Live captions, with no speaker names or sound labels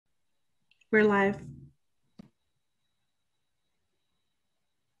We're live.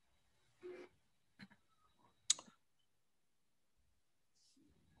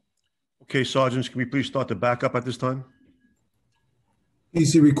 Okay, Sergeants, can we please start the backup at this time?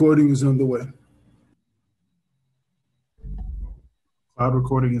 PC recording is underway. Cloud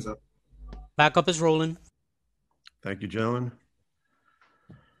recording is up. Backup is rolling. Thank you, gentlemen.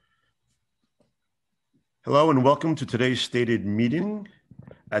 Hello and welcome to today's stated meeting.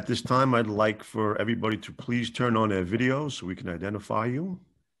 At this time, I'd like for everybody to please turn on their video so we can identify you.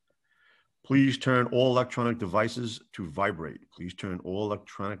 Please turn all electronic devices to vibrate. Please turn all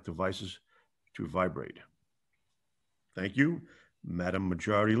electronic devices to vibrate. Thank you, Madam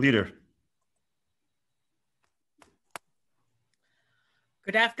Majority Leader.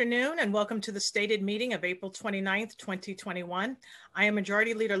 Good afternoon and welcome to the stated meeting of April 29th, 2021. I am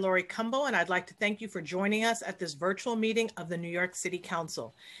Majority Leader Lori Cumbo and I'd like to thank you for joining us at this virtual meeting of the New York City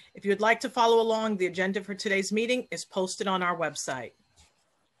Council. If you'd like to follow along, the agenda for today's meeting is posted on our website.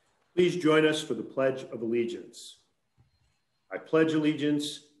 Please join us for the Pledge of Allegiance. I pledge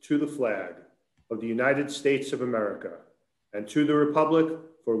allegiance to the flag of the United States of America and to the republic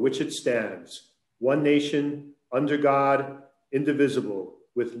for which it stands, one nation, under God, indivisible,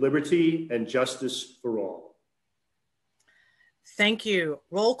 with liberty and justice for all. Thank you.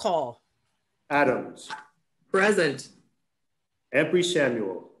 Roll call. Adams. Present. Ampry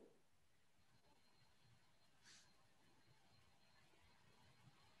Samuel.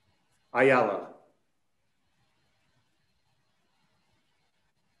 Ayala.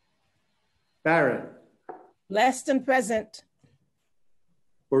 Barron. Less than present.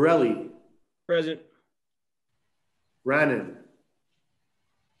 Borelli. Present. Brannan.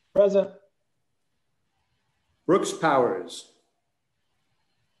 Present. Brooks Powers.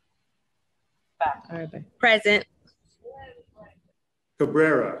 Present.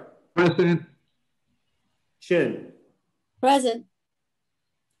 Cabrera. Present. Chin. Present.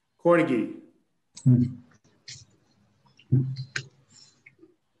 Cornegie.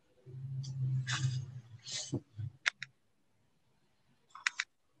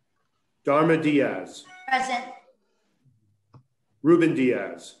 Dharma Diaz. Present. Ruben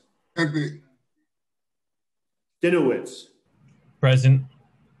Diaz. Dinowitz. Present.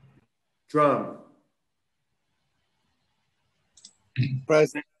 Drum.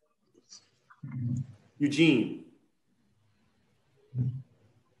 Present. Eugene.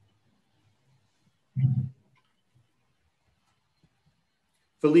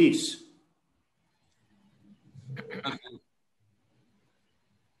 Felice.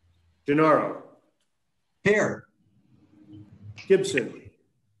 Gennaro. Here. Gibson.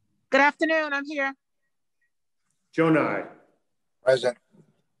 Good afternoon, I'm here. Jonai. Present.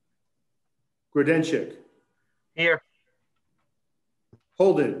 Grodenchik. Here.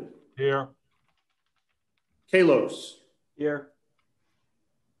 Holden. Here. Kalos. Here.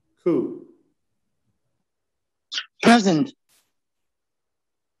 Koo. Present.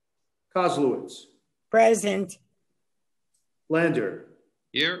 Kozlowitz. Present. Lander.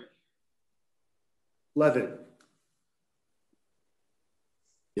 Here. Levin.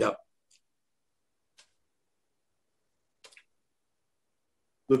 Yep.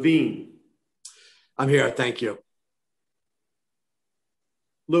 Levine. I'm here. Thank you.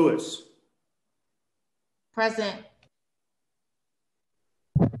 Lewis. Present.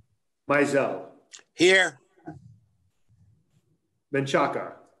 Mizell. Here.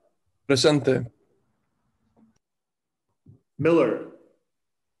 Menchaca. Presente. Miller.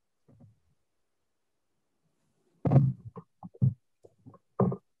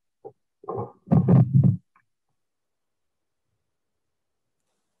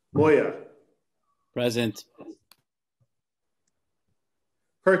 Moya. Present.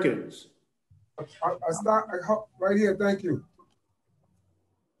 Perkins. Right here, thank you.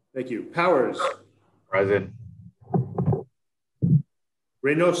 Thank you. Powers. Present.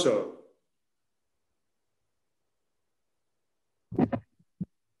 Reynoso.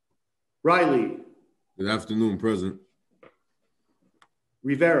 Riley. Good afternoon, President.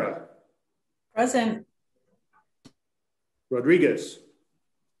 Rivera. Present. Rodriguez.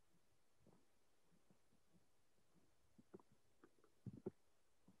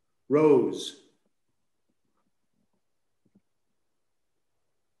 Rose.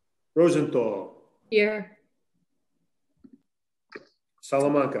 Rosenthal. Here.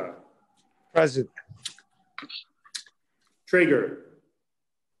 Salamanca. Present. Traeger.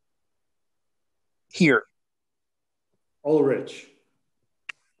 Here. Ulrich.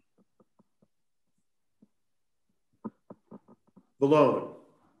 Valone.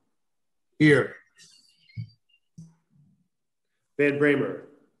 Here. Van Bramer.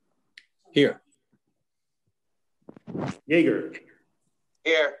 Here. Yeager.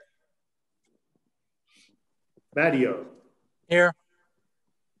 Here. Mattio. Here.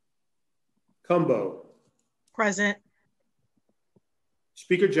 Cumbo. Present.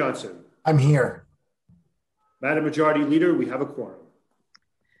 Speaker Johnson. I'm here. Madam Majority Leader, we have a quorum.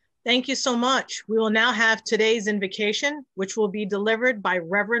 Thank you so much. We will now have today's invocation, which will be delivered by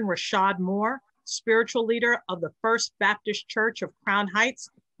Reverend Rashad Moore, spiritual leader of the First Baptist Church of Crown Heights,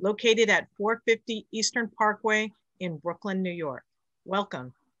 located at 450 Eastern Parkway in Brooklyn, New York.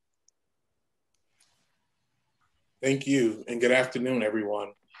 Welcome. Thank you, and good afternoon,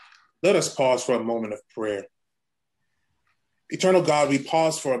 everyone. Let us pause for a moment of prayer. Eternal God, we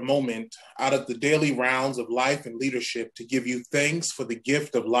pause for a moment out of the daily rounds of life and leadership to give you thanks for the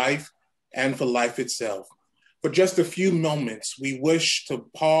gift of life and for life itself. For just a few moments, we wish to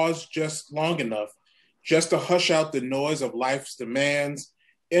pause just long enough just to hush out the noise of life's demands,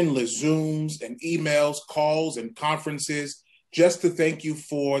 endless Zooms and emails, calls and conferences, just to thank you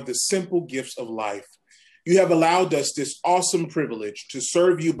for the simple gifts of life. You have allowed us this awesome privilege to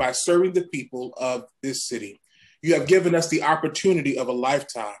serve you by serving the people of this city. You have given us the opportunity of a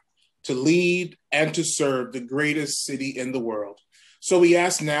lifetime to lead and to serve the greatest city in the world. So we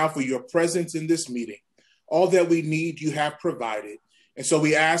ask now for your presence in this meeting. All that we need, you have provided. And so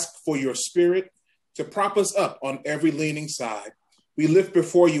we ask for your spirit to prop us up on every leaning side. We lift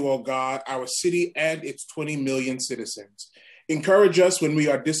before you, O God, our city and its 20 million citizens. Encourage us when we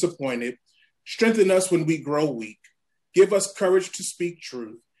are disappointed. Strengthen us when we grow weak. Give us courage to speak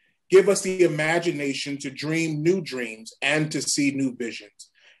truth. Give us the imagination to dream new dreams and to see new visions.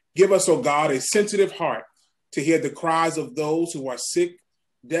 Give us, O God, a sensitive heart to hear the cries of those who are sick,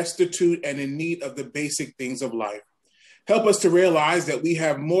 destitute, and in need of the basic things of life. Help us to realize that we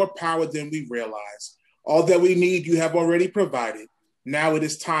have more power than we realize. All that we need, you have already provided. Now it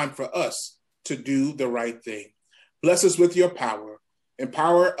is time for us to do the right thing. Bless us with your power.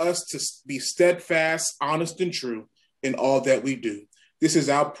 Empower us to be steadfast, honest, and true in all that we do. This is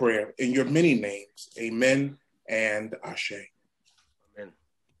our prayer in your many names. Amen and Ashe. Amen.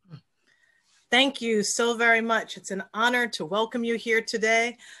 Thank you so very much. It's an honor to welcome you here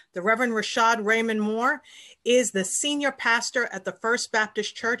today. The Reverend Rashad Raymond Moore is the senior pastor at the First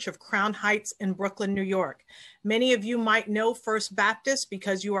Baptist Church of Crown Heights in Brooklyn, New York. Many of you might know First Baptist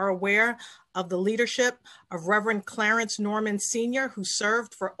because you are aware of the leadership of Reverend Clarence Norman Sr., who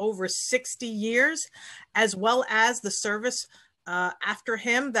served for over 60 years, as well as the service after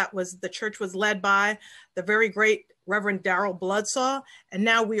him the church was led by the very great Reverend Darrell Bloodsaw. And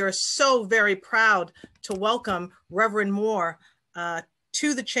now we are so very proud to welcome Reverend Moore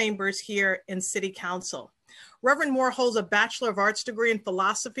to the chambers here in City Council. Reverend Moore holds a Bachelor of Arts degree in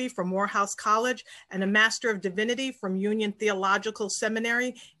philosophy from Morehouse College and a Master of Divinity from Union Theological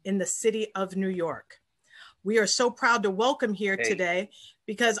Seminary in the city of New York. We are so proud to welcome here today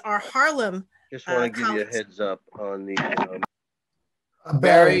because our Harlem Just want to give you a heads up on the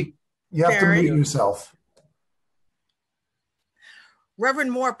Barry, you have Barry. to mute yourself.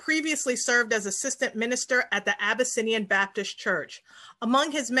 Reverend Moore previously served as assistant minister at the Abyssinian Baptist Church.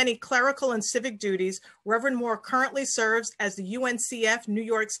 Among his many clerical and civic duties, Reverend Moore currently serves as the UNCF New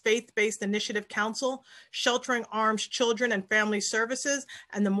York's Faith-Based Initiative Council, Sheltering Arms Children and Family Services,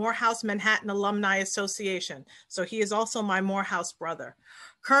 and the Morehouse Manhattan Alumni Association. So he is also my Morehouse brother.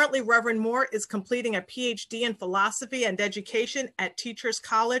 Currently, Reverend Moore is completing a PhD in philosophy and education at Teachers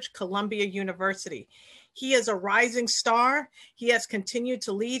College, Columbia University. He is a rising star. He has continued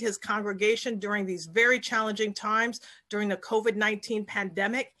to lead his congregation during these very challenging times during the COVID-19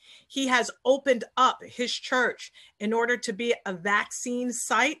 pandemic. He has opened up his church in order to be a vaccine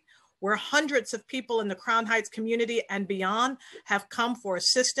site where hundreds of people in the Crown Heights community and beyond have come for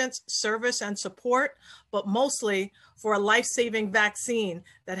assistance, service, and support, but mostly for a life-saving vaccine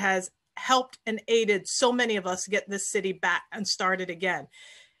that has helped and aided so many of us get this city back and started again.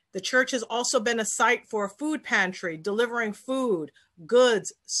 The church has also been a site for a food pantry, delivering food,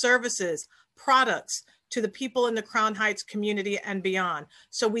 goods, services, products to the people in the Crown Heights community and beyond.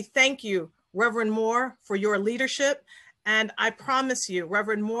 So we thank you, Reverend Moore, for your leadership. And I promise you,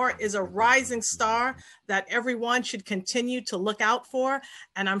 Reverend Moore is a rising star that everyone should continue to look out for.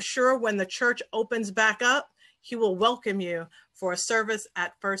 And I'm sure when the church opens back up, he will welcome you for a service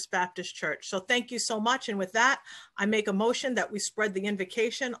at First Baptist Church. So thank you so much. And with that, I make a motion that we spread the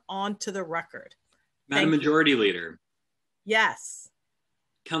invocation onto the record. Madam Majority Leader. Yes.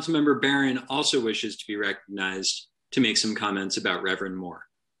 Councilmember Barron also wishes to be recognized to make some comments about Reverend Moore.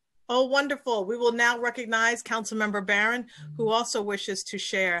 Oh, wonderful. We will now recognize Councilmember Barron, who also wishes to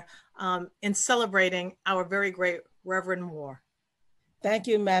share in celebrating our very great Reverend Moore. Thank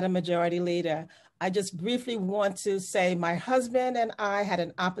you, Madam Majority Leader. I just briefly want to say my husband and I had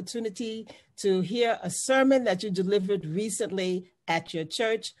an opportunity to hear a sermon that you delivered recently at your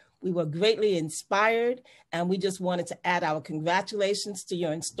church. We were greatly inspired, and we just wanted to add our congratulations to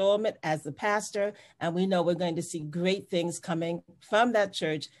your installment as the pastor. And we know we're going to see great things coming from that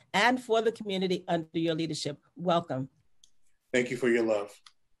church and for the community under your leadership. Welcome. Thank you for your love.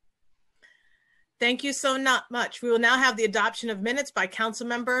 Thank you so much. We will now have the adoption of minutes by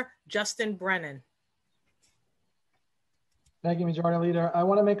Councilmember Justin Brennan. Thank you, Majority Leader. I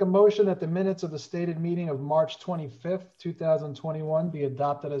want to make a motion that the minutes of the stated meeting of March 25th, 2021 be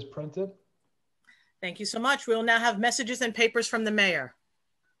adopted as printed. Thank you so much. We will now have messages and papers from the mayor.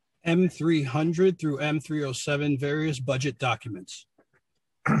 M300 through M307, various budget documents.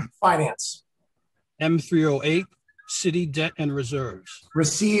 Finance. M308, city debt and reserves.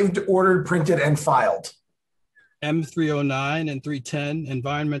 Received, ordered, printed, and filed. M309 and 310,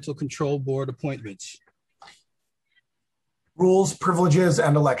 Environmental Control Board appointments. Rules, privileges,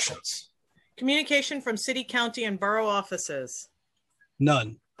 and elections. Communication from city, county, and borough offices.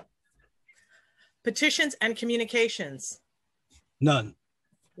 None. Petitions and communications. None.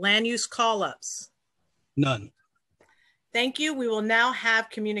 Land use call-ups. None. Thank you. We will now have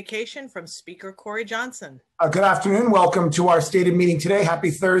communication from Speaker Corey Johnson. Good afternoon. Welcome to our stated meeting today.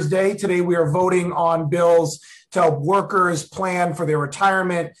 Happy Thursday. Today we are voting on bills to help workers plan for their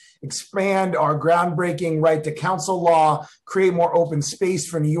retirement, expand our groundbreaking right to counsel law, create more open space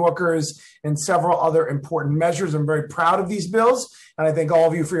for New Yorkers, and several other important measures. I'm very proud of these bills, and I thank all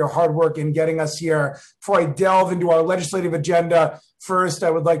of you for your hard work in getting us here. Before I delve into our legislative agenda, first, I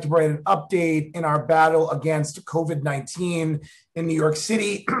would like to provide an update in our battle against COVID-19 in New York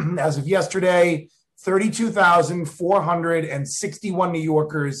City. As of yesterday, 32,461 New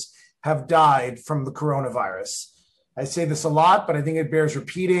Yorkers have died from the coronavirus. I say this a lot, but I think it bears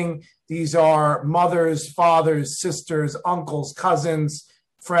repeating. These are mothers, fathers, sisters, uncles, cousins,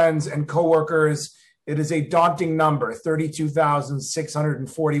 friends, and coworkers. It is a daunting number,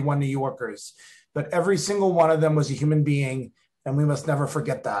 32,641 New Yorkers. But every single one of them was a human being, and we must never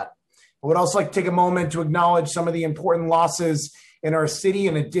forget that. I would also like to take a moment to acknowledge some of the important losses in our city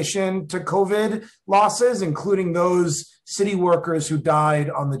in addition to COVID losses, including those city workers who died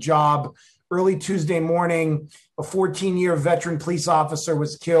on the job. Early Tuesday morning, a 14-year veteran police officer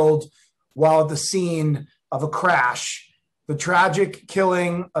was killed while at the scene of a crash. The tragic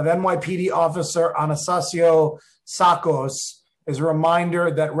killing of NYPD officer Anastasio Sakos is a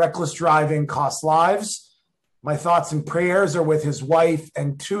reminder that reckless driving costs lives. My thoughts and prayers are with his wife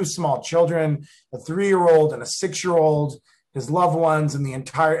and two small children, a 3-year-old and a 6-year-old, his loved ones, and the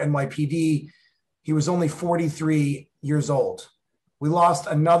entire NYPD. He was only 43 years old. We lost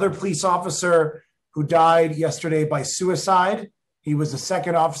another police officer who died yesterday by suicide. He was the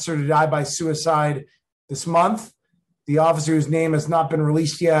second officer to die by suicide this month. The officer, whose name has not been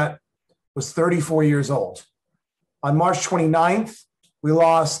released yet, was 34 years old. On March 29th, we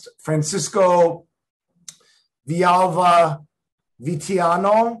lost Francisco Villalva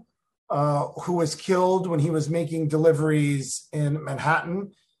Vitiano, who was killed when he was making deliveries in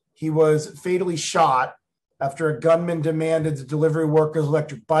Manhattan. He was fatally shot after a gunman demanded the delivery worker's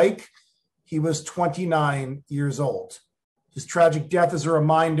electric bike. He was 29 years old. His tragic death is a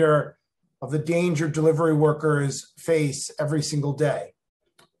reminder of the danger delivery workers face every single day.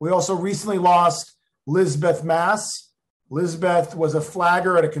 We also recently lost Lisbeth Mass. Lisbeth was a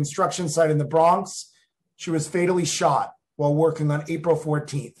flagger at a construction site in the Bronx. She was fatally shot while working on April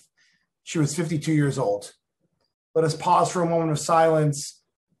 14th. She was 52 years old. Let us pause for a moment of silence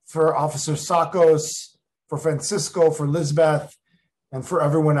for Officer Sakos, for Francisco, for Lisbeth, and for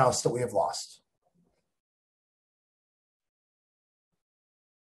everyone else that we have lost.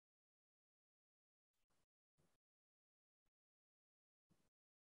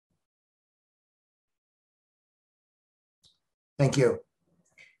 Thank you.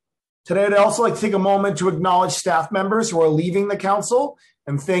 Today, I'd also like to take a moment to acknowledge staff members who are leaving the council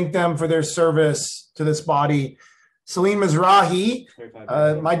and thank them for their service to this body. Salim Mizrahi,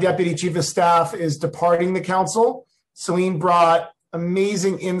 my deputy chief of staff, is departing the council. Salim brought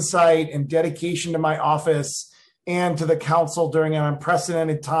amazing insight and dedication to my office and to the council during an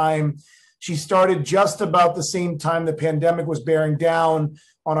unprecedented time. She started just about the same time the pandemic was bearing down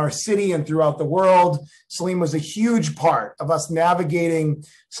on our city and throughout the world. Salim was a huge part of us navigating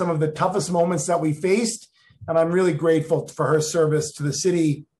some of the toughest moments that we faced, and I'm really grateful for her service to the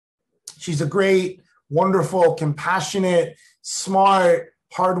city. She's a great, wonderful, compassionate, smart,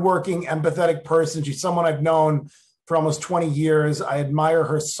 hardworking, empathetic person. She's someone I've known for almost 20 years. I admire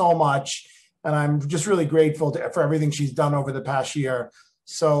her so much, And I'm just really grateful for everything she's done over the past year.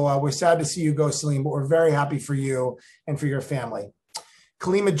 So we're sad to see you go, Celine, but we're very happy for you and for your family.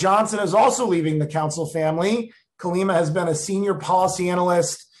 Kalima Johnson is also leaving the council family. Kalima has been a senior policy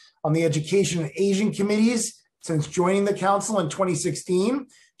analyst on the Education and Asian committees since joining the council in 2016.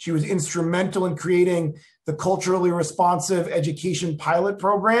 She was instrumental in creating the Culturally Responsive Education Pilot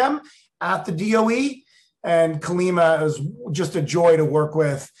Program at the DOE. And Kalima is just a joy to work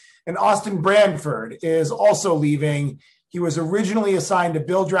with. And Austin Branford is also leaving. He was originally assigned to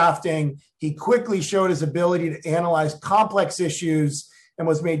bill drafting. He quickly showed his ability to analyze complex issues and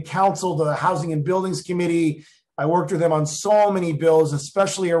was made counsel to the Housing and Buildings Committee. I worked with him on so many bills,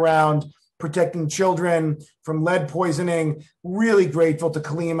 especially around protecting children from lead poisoning. Really grateful to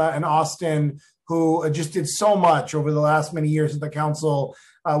Kalima and Austin, who just did so much over the last many years at the council.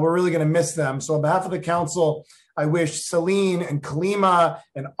 We're really going to miss them. So on behalf of the council, I wish Celine and Kalima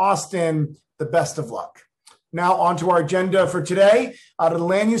and Austin the best of luck. Now on to our agenda for today. Out of the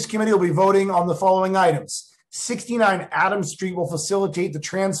Land Use Committee, we'll be voting on the following items. 69 Adams Street will facilitate the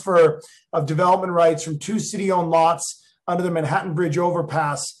transfer of development rights from 2 city-owned lots under the Manhattan Bridge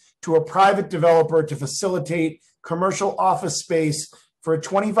overpass to a private developer to facilitate commercial office space for a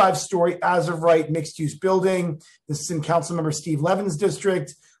 25-story as-of-right mixed-use building. This is in Councilmember Steve Levin's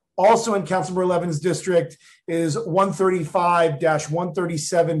district. Also in Councilmember Levin's district is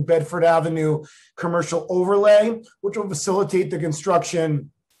 135-137 Bedford Avenue commercial overlay, which will facilitate the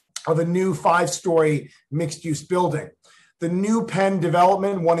construction of a new 5-story mixed-use building. The new Penn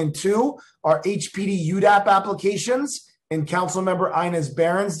Development 1 and 2 are HPD UDAP applications in Councilmember Inez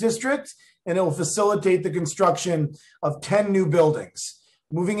Barron's district, and it will facilitate the construction of 10 new buildings.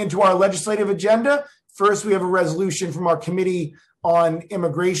 Moving into our legislative agenda, first we have a resolution from our Committee on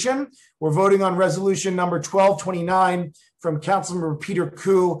Immigration. We're voting on resolution number 1229 from Councilmember Peter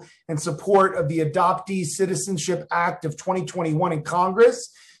Koo in support of the Adoptee Citizenship Act of 2021 in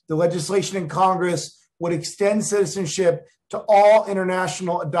Congress. The legislation in Congress would extend citizenship to all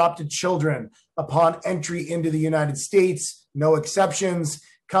international adopted children upon entry into the United States, no exceptions.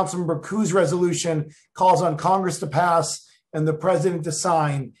 Councilmember Koo's resolution calls on Congress to pass and the president to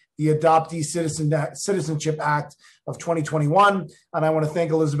sign the Adoptee Citizenship Act of 2021. And I want to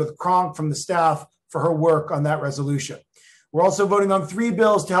thank Elizabeth Cronk from the staff for her work on that resolution. We're also voting on 3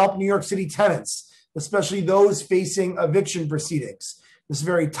 bills to help New York City tenants, especially those facing eviction proceedings. This is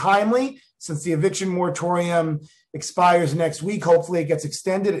very timely since the eviction moratorium expires next week. Hopefully it gets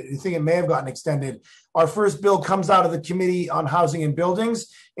extended. I think it may have gotten extended. Our first bill comes out of the Committee on Housing and Buildings,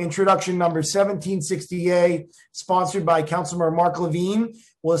 introduction number 1760A, sponsored by Councilmember Mark Levine,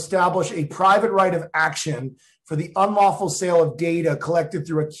 will establish a private right of action for the unlawful sale of data collected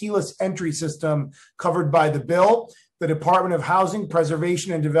through a keyless entry system covered by the bill. The Department of Housing,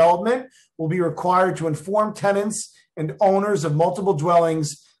 Preservation, and Development will be required to inform tenants and owners of multiple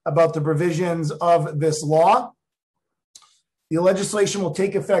dwellings about the provisions of this law. The legislation will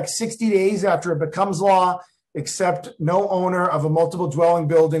take effect 60 days after it becomes law, except no owner of a multiple dwelling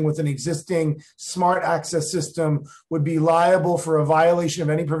building with an existing smart access system would be liable for a violation of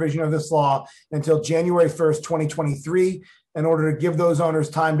any provision of this law until January 1st, 2023, in order to give those owners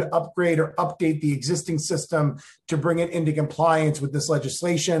time to upgrade or update the existing system to bring it into compliance with this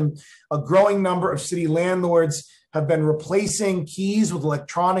legislation. A growing number of city landlords have been replacing keys with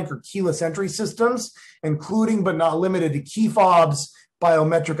electronic or keyless entry systems, including but not limited to key fobs,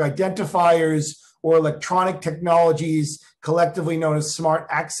 biometric identifiers, or electronic technologies collectively known as smart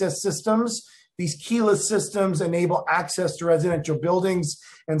access systems. These keyless systems enable access to residential buildings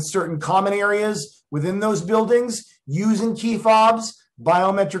and certain common areas within those buildings using key fobs,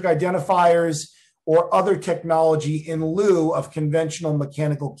 biometric identifiers, or other technology in lieu of conventional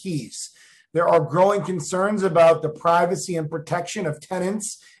mechanical keys. There are growing concerns about the privacy and protection of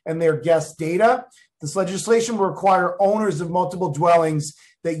tenants and their guest data. This legislation will require owners of multiple dwellings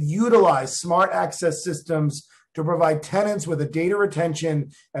that utilize smart access systems to provide tenants with a data retention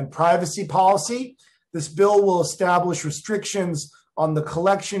and privacy policy. This bill will establish restrictions on the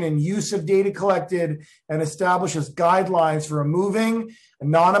collection and use of data collected and establishes guidelines for removing,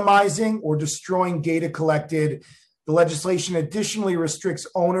 anonymizing, or destroying data collected. The legislation additionally restricts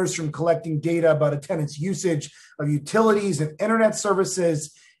owners from collecting data about a tenant's usage of utilities and internet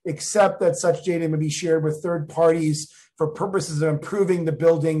services, except that such data may be shared with third parties for purposes of improving the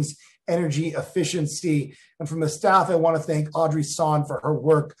building's energy efficiency. And from the staff, I want to thank Audrey Son for her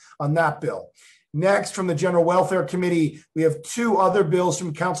work on that bill. Next, from the General Welfare Committee, we have 2 other bills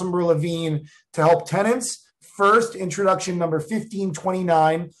from Councilmember Levine to help tenants. First, introduction number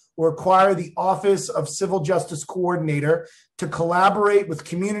 1529 will require the Office of Civil Justice Coordinator to collaborate with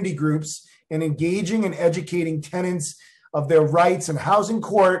community groups in engaging and educating tenants of their rights in housing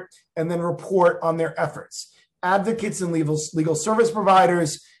court and then report on their efforts. Advocates and legal service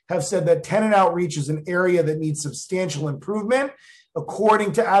providers have said that tenant outreach is an area that needs substantial improvement.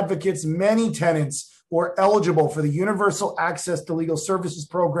 According to advocates, many tenants who are eligible for the Universal Access to Legal Services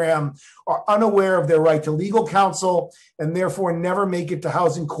program are unaware of their right to legal counsel and therefore never make it to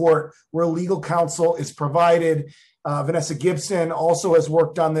housing court where legal counsel is provided. Vanessa Gibson also has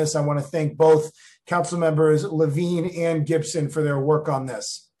worked on this. I want to thank both council members Levine and Gibson for their work on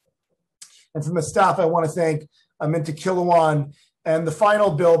this. And from the staff, I want to thank Aminta Kilawan. And the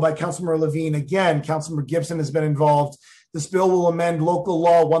final bill by Councilmember Levine, again, Councilmember Gibson has been involved. This bill will amend Local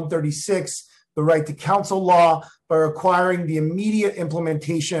Law 136, the right to counsel law, by requiring the immediate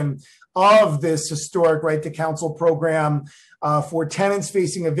implementation of this historic right to counsel program for tenants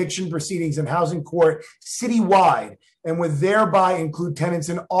facing eviction proceedings in housing court citywide, and would thereby include tenants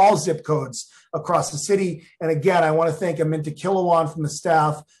in all zip codes across the city. And again, I want to thank Aminta Kilawan from the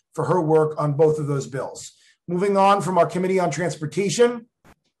staff for her work on both of those bills. Moving on from our Committee on Transportation,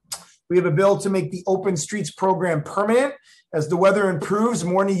 we have a bill to make the Open Streets program permanent. As the weather improves,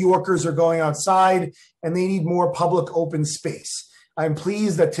 more New Yorkers are going outside and they need more public open space. I'm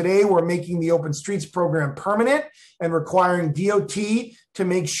pleased that today we're making the Open Streets program permanent and requiring DOT to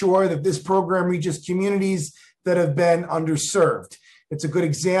make sure that this program reaches communities that have been underserved. It's a good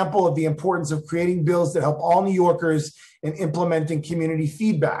example of the importance of creating bills that help all New Yorkers in implementing community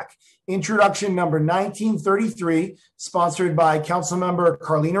feedback. Introduction number 1933, sponsored by Councilmember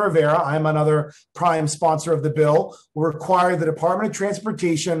Carlina Rivera. I am another prime sponsor of the bill, will require the Department of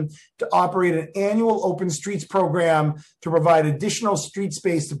Transportation to operate an annual open streets program to provide additional street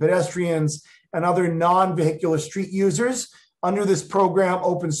space to pedestrians and other non-vehicular street users. Under this program,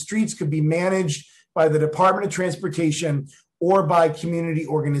 open streets could be managed by the Department of Transportation or by community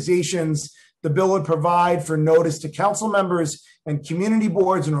organizations. The bill would provide for notice to council members and community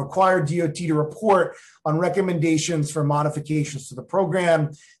boards and require DOT to report on recommendations for modifications to the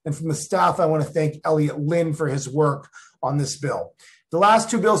program. And from the staff, I want to thank Elliot Lynn for his work on this bill. The last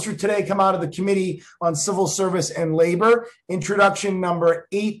two bills for today come out of the Committee on Civil Service and Labor. Introduction number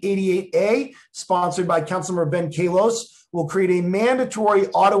 888A, sponsored by Councilmember Ben Kalos, will create a mandatory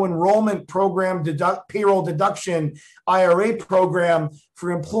auto enrollment program, payroll deduction IRA program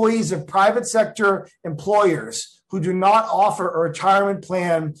for employees of private sector employers who do not offer a retirement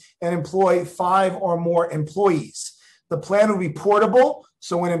plan and employ 5 or more employees. The plan will be portable,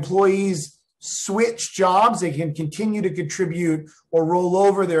 so when employees switch jobs, they can continue to contribute or roll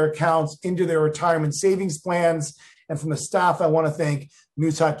over their accounts into their retirement savings plans. And from the staff, I want to thank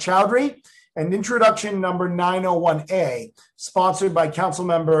Nushat Chowdhury. And introduction number 901A, sponsored by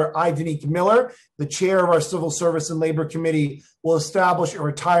Councilmember Idanique Miller, the chair of our Civil Service and Labor Committee, will establish a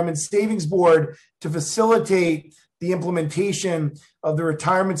retirement savings board to facilitate the implementation of the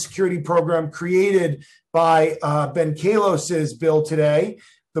retirement security program created by Ben Kalos's bill today.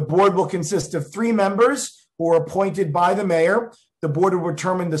 The board will consist of 3 members who are appointed by the mayor. The board will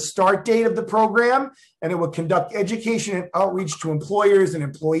determine the start date of the program, and it will conduct education and outreach to employers and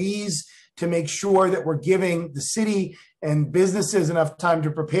employees to make sure that we're giving the city and businesses enough time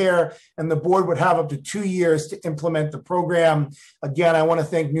to prepare, and the board would have up to 2 years to implement the program. Again, I want to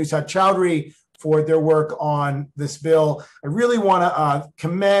thank Nushat Chowdhury for their work on this bill. I really want to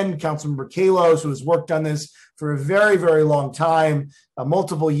commend Councilmember Kalos, who has worked on this for a very, very long time,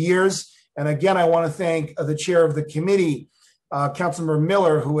 multiple years. And again, I want to thank the chair of the committee, Councilmember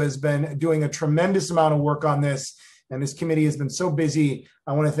Miller, who has been doing a tremendous amount of work on this. And this committee has been so busy.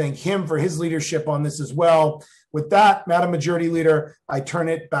 I want to thank him for his leadership on this as well. With that, Madam Majority Leader, I turn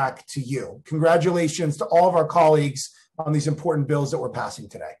it back to you. Congratulations to all of our colleagues on these important bills that we're passing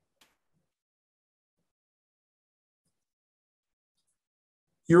today.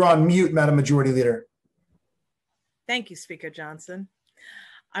 You're on mute, Madam Majority Leader. Thank you, Speaker Johnson.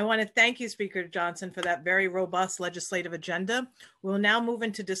 I want to thank you, Speaker Johnson, for that very robust legislative agenda. We'll now move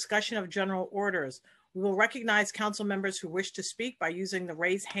into discussion of general orders. We will recognize council members who wish to speak by using the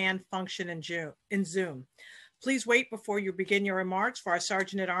raise hand function in Zoom. Please wait before you begin your remarks for our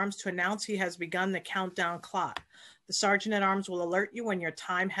Sergeant at Arms to announce he has begun the countdown clock. The Sergeant at Arms will alert you when your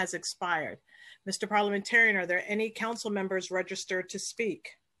time has expired. Mr. Parliamentarian, are there any council members registered to speak?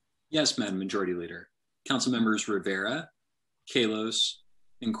 Yes, Madam Majority Leader. Council members Rivera, Kalos,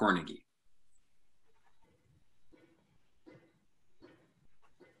 and Cornegie.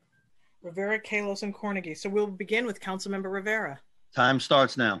 Rivera, Kalos, and Cornegie. So we'll begin with Councilmember Rivera. Time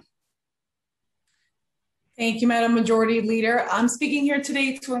starts now. Thank you, Madam Majority Leader. I'm speaking here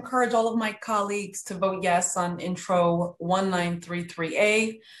today to encourage all of my colleagues to vote yes on Intro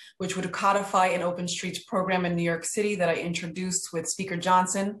 1933A, which would codify an open streets program in New York City that I introduced with Speaker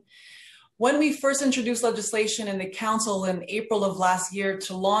Johnson. When we first introduced legislation in the council in April of last year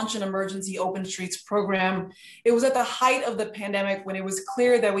to launch an emergency open streets program, it was at the height of the pandemic when it was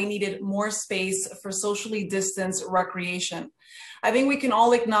clear that we needed more space for socially distanced recreation. I think we can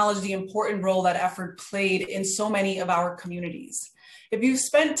all acknowledge the important role that effort played in so many of our communities. If you've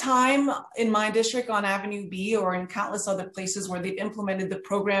spent time in my district on Avenue B or in countless other places where they've implemented the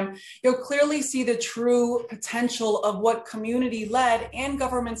program, you'll clearly see the true potential of what community-led and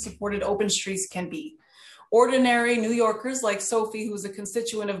government-supported open streets can be. Ordinary New Yorkers like Sophie, who's a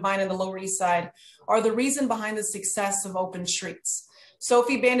constituent of mine in the Lower East Side, are the reason behind the success of open streets.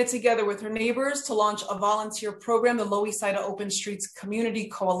 Sophie banded together with her neighbors to launch a volunteer program, the Lower East Side Open Streets Community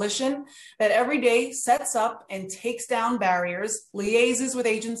Coalition, that every day sets up and takes down barriers, liaises with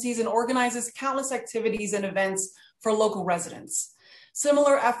agencies, and organizes countless activities and events for local residents.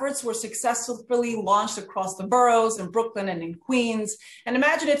 Similar efforts were successfully launched across the boroughs in Brooklyn and in Queens, and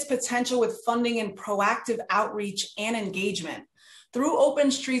imagine its potential with funding and proactive outreach and engagement. Through Open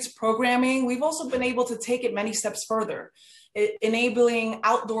Streets programming, we've also been able to take it many steps further, enabling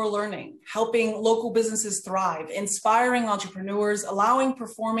outdoor learning, helping local businesses thrive, inspiring entrepreneurs, allowing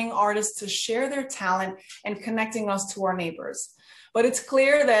performing artists to share their talent, and connecting us to our neighbors. But it's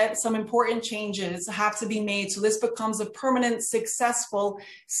clear that some important changes have to be made so this becomes a permanent, successful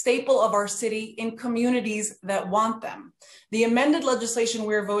staple of our city in communities that want them. The amended legislation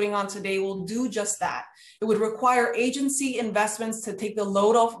we're voting on today will do just that. It would require agency investments to take the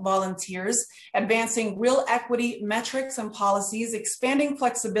load off volunteers, advancing real equity metrics and policies, expanding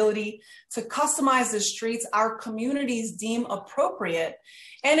flexibility to customize the streets our communities deem appropriate,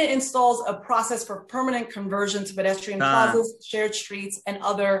 and it installs a process for permanent conversion to pedestrian plazas, shared streets, and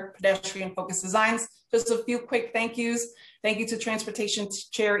other pedestrian-focused designs. Just a few quick thank yous. Thank you to Transportation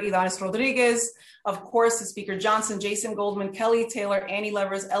Chair Idanis Rodriguez, of course, to Speaker Johnson, Jason Goldman, Kelly Taylor, Annie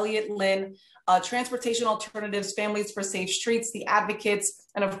Levers, Elliot Lynn, Transportation Alternatives, Families for Safe Streets, the Advocates,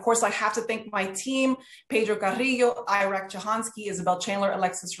 and of course, I have to thank my team, Pedro Carrillo, Iraq Jahansky, Isabel Chandler,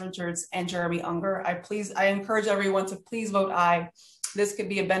 Alexis Richards, and Jeremy Unger. I encourage everyone to please vote aye. This could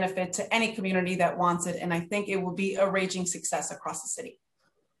be a benefit to any community that wants it, and I think it will be a raging success across the city.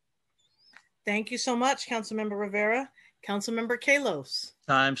 Thank you so much, Councilmember Rivera. Councilmember Kalos.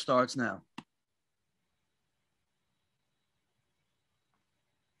 Time starts now.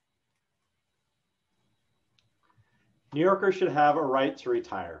 New Yorkers should have a right to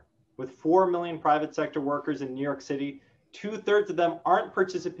retire. With 4 million private sector workers in New York City, 2/3 of them aren't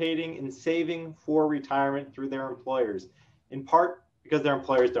participating in saving for retirement through their employers, in part because their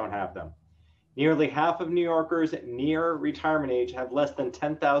employers don't have them. Nearly half of New Yorkers near retirement age have less than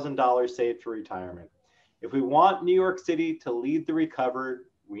 $10,000 saved for retirement. If we want New York City to lead the recovery,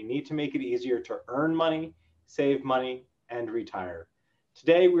 we need to make it easier to earn money, save money, and retire.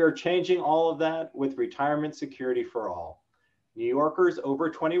 Today, we are changing all of that with retirement security for all. New Yorkers over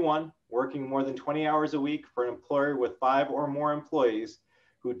 21 working more than 20 hours a week for an employer with 5 or more employees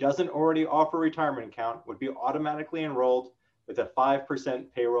who doesn't already offer a retirement account would be automatically enrolled with a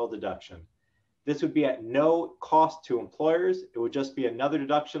 5% payroll deduction. This would be at no cost to employers. It would just be another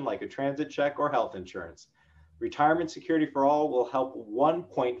deduction like a transit check or health insurance. Retirement security for all will help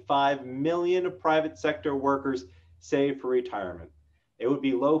 1.5 million private sector workers save for retirement. It would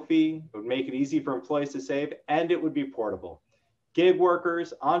be low fee, it would make it easy for employees to save, and it would be portable. Gig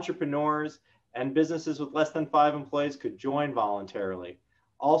workers, entrepreneurs, and businesses with less than 5 employees could join voluntarily.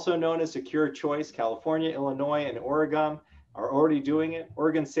 Also known as Secure Choice, California, Illinois, and Oregon are already doing it.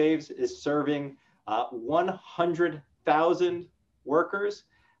 Oregon Saves is serving 100,000 workers.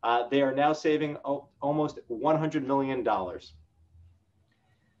 They are now saving almost $100 million.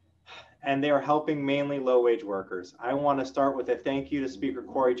 And they are helping mainly low-wage workers. I want to start with a thank you to Speaker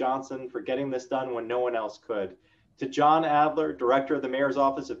Corey Johnson for getting this done when no one else could. To John Adler, Director of the Mayor's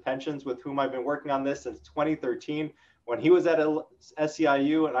Office of Pensions, with whom I've been working on this since 2013, when he was at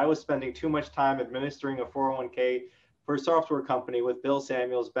SEIU and I was spending too much time administering a 401k for a software company with Bill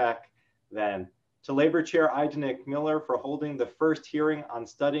Samuels back then. To Labor Chair Idanik Miller for holding the first hearing on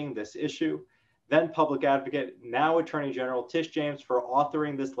studying this issue. Then Public Advocate, now Attorney General Tish James for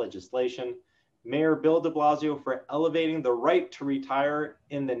authoring this legislation, Mayor Bill de Blasio for elevating the right to retire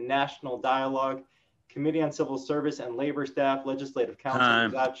in the national dialogue, Committee on Civil Service and Labor Staff, Legislative Counsel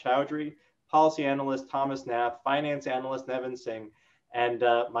Azad Chowdhury, Policy Analyst Thomas Knapp, Finance Analyst Nevin Singh, and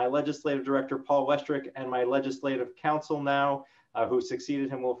my Legislative Director Paul Westrick, and my Legislative Counsel now, who succeeded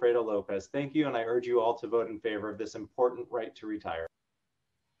him, Wilfredo Lopez. Thank you, and I urge you all to vote in favor of this important right to retire.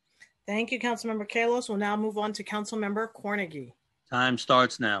 Thank you, Councilmember Kalos. We'll now move on to Councilmember Cornegy. Time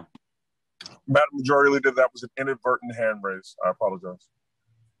starts now. Madam Majority Leader, that was an inadvertent hand raise. I apologize.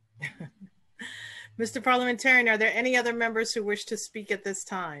 Mr. Parliamentarian, are there any other members who wish to speak at this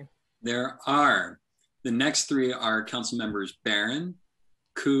time? There are. The next three are Council Members Barron,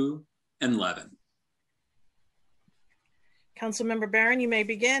 Koo, and Levin. Councilmember Barron, you may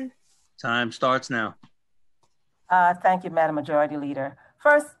begin. Time starts now. Thank you, Madam Majority Leader.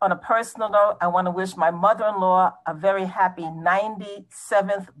 First, on a personal note, I want to wish my mother-in-law a very happy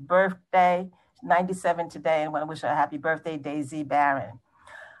 97th birthday, 97 today, and I want to wish her a happy birthday, Daisy Barron.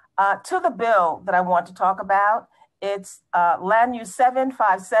 To the bill that I want to talk about, it's Land Use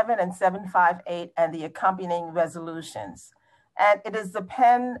 757 and 758 and the accompanying resolutions. And it is the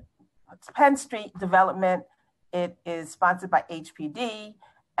Penn Street development. It is sponsored by HPD,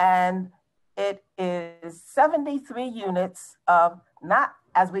 and it is 73 units of not,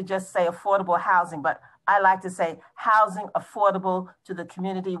 as we just say, affordable housing, but I like to say housing affordable to the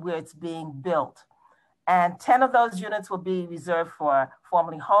community where it's being built. And 10 of those units will be reserved for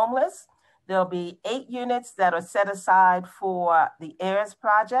formerly homeless. There'll be 8 units that are set aside for the heirs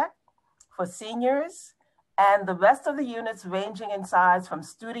project for seniors. And the rest of the units, ranging in size from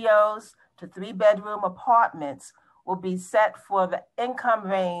studios to 3-bedroom apartments, will be set for the income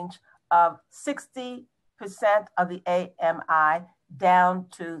range of 60% of the AMI down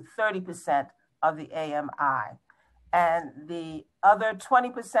to 30% of the AMI. And the other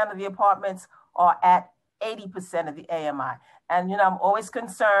 20% of the apartments are at 80% of the AMI. And, you know, I'm always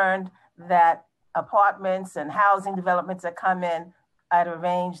concerned that apartments and housing developments that come in at a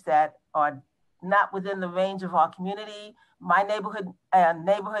range that are not within the range of our community. My neighborhood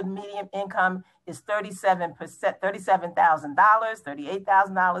median income is $37,000,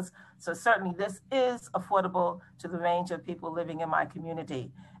 $38,000. So certainly this is affordable to the range of people living in my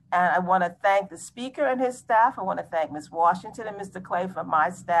community. And I want to thank the speaker and his staff. I want to thank Ms. Washington and Mr. Clay from my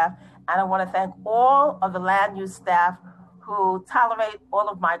staff. And I want to thank all of the land use staff who tolerate all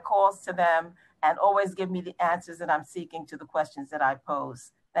of my calls to them and always give me the answers that I'm seeking to the questions that I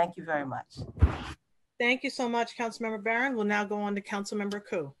pose. Thank you very much. Thank you so much, Councilmember Barron. We'll now go on to Councilmember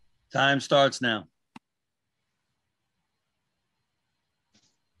Koo. Time starts now.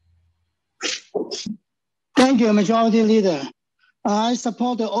 Thank you, Majority Leader. I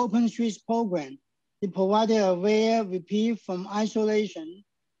support the Open Streets program. It provided a rare reprieve from isolation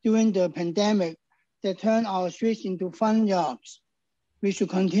during the pandemic that turned our streets into fun yards. We should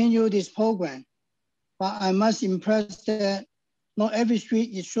continue this program, but I must impress that not every street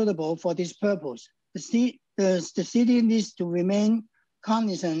is suitable for this purpose. The city needs to remain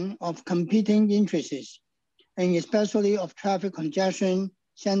cognizant of competing interests, and especially of traffic congestion,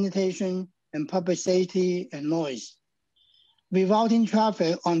 sanitation, and public safety and noise. Rerouting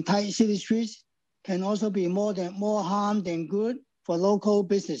traffic on tight city streets can also be more harm than good for local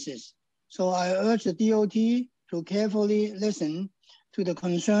businesses. So I urge the DOT to carefully listen to the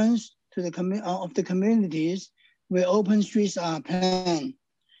concerns of the communities where open streets are planned.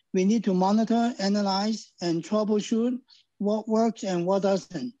 We need to monitor, analyze, and troubleshoot what works and what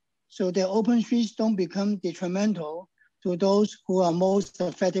doesn't, so that open streets don't become detrimental to those who are most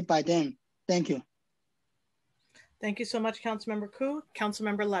affected by them. Thank you. Thank you so much, Councilmember Koo.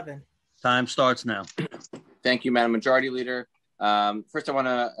 Councilmember Levin. Time starts now. Thank you, Madam Majority Leader. First, I want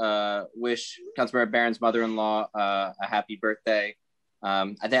to wish Councilmember Barron's mother-in-law a happy birthday.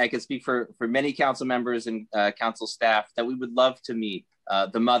 I think I could speak for many council members and council staff that we would love to meet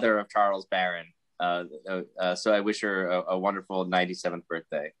the mother of Charles Barron. So I wish her a wonderful 97th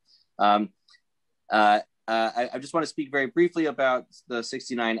birthday. I just want to speak very briefly about the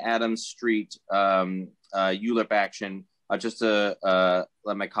 69 Adams Street ULIP action, just to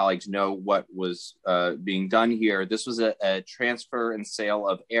let my colleagues know what was being done here. This was a transfer and sale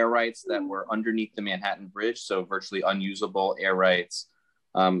of air rights that were underneath the Manhattan Bridge, so virtually unusable air rights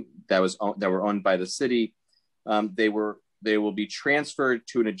that were owned by the city. They will be transferred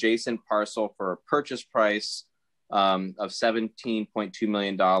to an adjacent parcel for a purchase price of $17.2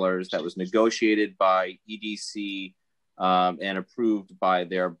 million that was negotiated by EDC and approved by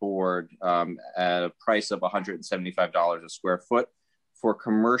their board at a price of $175 a square foot for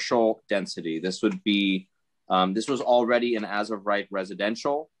commercial density. This would be, this was already an as of right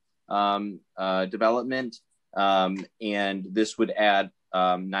residential development, and this would add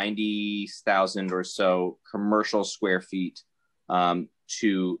 90,000 or so commercial square feet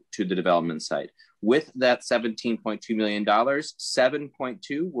to the development site. With that $17.2 million,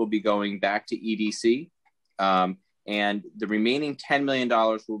 7.2 will be going back to EDC. And the remaining $10 million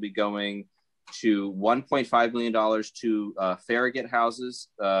will be going to $1.5 million to Farragut Houses,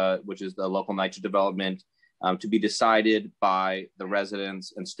 which is the local NYCC development, to be decided by the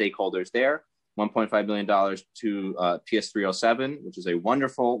residents and stakeholders there. $1.5 million to PS 307, which is a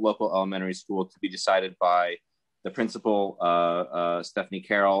wonderful local elementary school, to be decided by the principal, Stephanie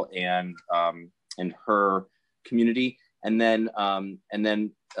Carroll, and her community. And then let's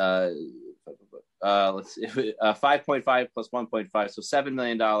see, 5.5 plus 1.5, so $7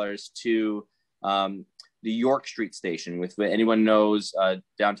 million to the York Street station. If anyone knows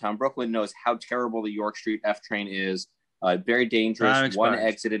downtown Brooklyn knows how terrible the York Street F train is. Very dangerous, one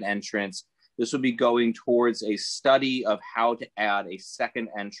exit and entrance. This will be going towards a study of how to add a second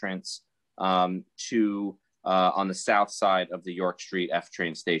entrance to on the south side of the York Street F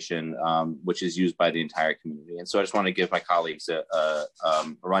train station, which is used by the entire community. And so I just want to give my colleagues a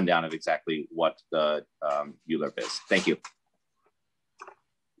rundown of exactly what the ULURP is. Thank you.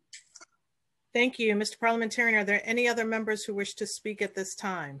 Thank you. Mr. Parliamentarian, are there any other members who wish to speak at this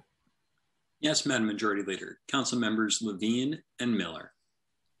time? Yes, Madam Majority Leader. Council members Levine and Miller.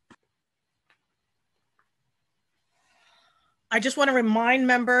 I just want to remind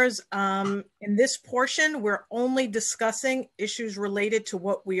members, in this portion, we're only discussing issues related to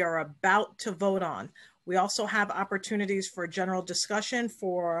what we are about to vote on. We also have opportunities for general discussion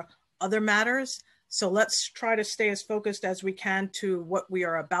for other matters. So let's try to stay as focused as we can to what we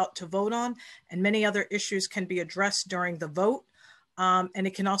are about to vote on. And many other issues can be addressed during the vote. And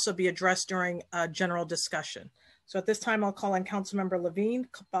it can also be addressed during a general discussion. So at this time, I'll call on Councilmember Levine,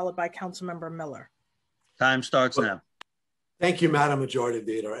 followed by Councilmember Miller. Time starts now. Thank you, Madam Majority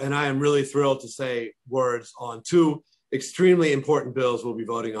Leader. And I am really thrilled to say words on two extremely important bills we'll be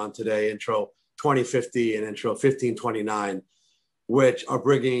voting on today, Intro 2050 and Intro 1529, which are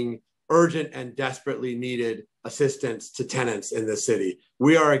bringing urgent and desperately needed assistance to tenants in this city.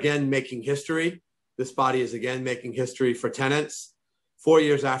 We are again making history. This body is again making history for tenants. 4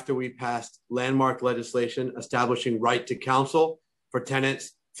 years after we passed landmark legislation establishing right to counsel for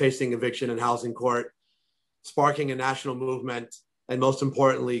tenants facing eviction in housing court, sparking a national movement, and most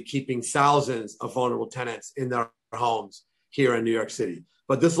importantly, keeping thousands of vulnerable tenants in their homes here in New York City.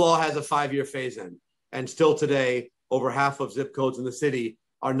 But this law has a 5-year phase-in, and still today, over half of zip codes in the city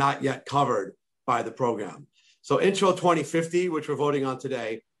are not yet covered by the program. So Intro 2050, which we're voting on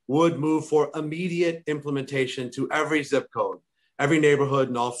today, would move for immediate implementation to every zip code, every neighborhood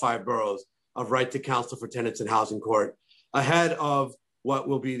in all 5 boroughs of right to counsel for tenants in housing court, ahead of what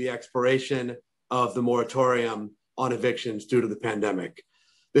will be the expiration of the moratorium on evictions due to the pandemic.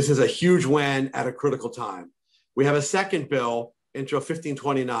 This is a huge win at a critical time. We have a second bill, Intro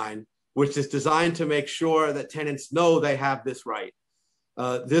 1529, which is designed to make sure that tenants know they have this right.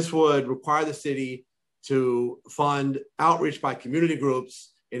 This would require the city to fund outreach by community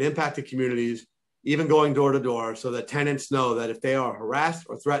groups in impacted communities, even going door to door, so that tenants know that if they are harassed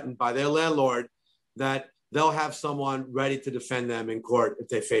or threatened by their landlord, that they'll have someone ready to defend them in court if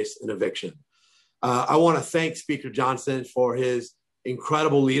they face an eviction. I want to thank Speaker Johnson for his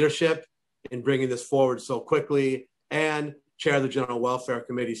incredible leadership in bringing this forward so quickly, and Chair of the General Welfare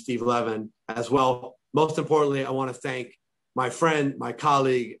Committee, Steve Levin, as well. Most importantly, I want to thank my friend, my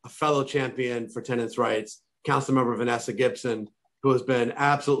colleague, a fellow champion for tenants' rights, Councilmember Vanessa Gibson, who has been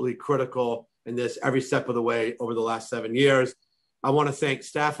absolutely critical in this every step of the way over the last 7 years. I want to thank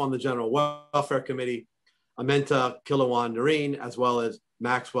staff on the General Welfare Committee, Amenta Kilawan Noreen, as well as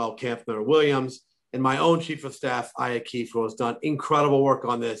Maxwell Kampner Williams, and my own Chief of Staff, Aya Keefe, who has done incredible work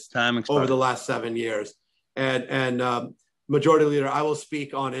on this over the last 7 years. And Majority Leader, I will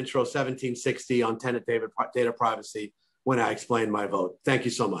speak on Intro 1760 on tenant data privacy when I explain my vote. Thank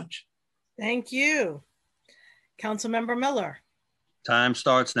you so much. Thank you. Councilmember Miller. Time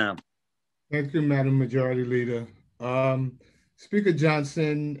starts now. Thank you, Madam Majority Leader. Speaker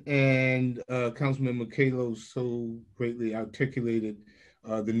Johnson and Councilman Mikhailo so greatly articulated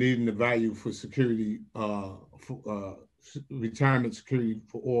the need and the value for security, retirement security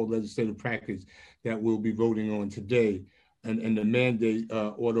for all legislative package that we'll be voting on today, and the mandate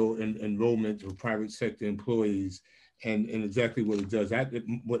auto enrollment for private sector employees, and exactly what it does. I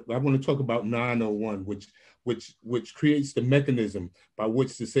want to talk about 901, which creates the mechanism by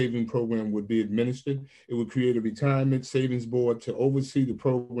which the saving program would be administered. It would create a retirement savings board to oversee the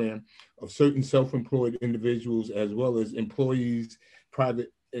program of certain self-employed individuals as well as employees,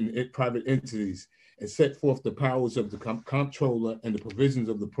 private entities, and set forth the powers of the comptroller and the provisions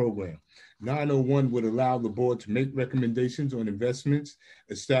of the program. 901 would allow the board to make recommendations on investments,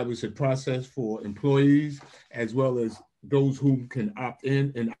 establish a process for employees, as well as those who can opt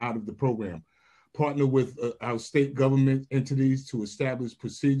in and out of the program. partner with our state government entities to establish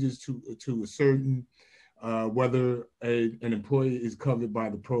procedures to ascertain whether an employee is covered by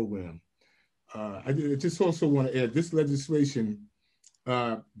the program. I just also want to add, this legislation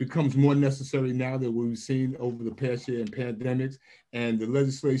becomes more necessary now that we've seen over the past year in pandemics, and the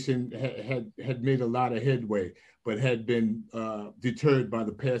legislation had made a lot of headway, but had been deterred by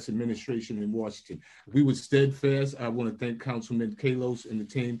the past administration in Washington. We were steadfast. I want to thank Councilman Kalos and the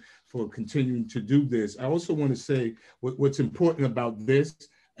team for continuing to do this. I also want to say what's important about this,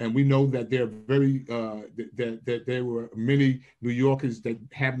 and we know that there are that there were many New Yorkers that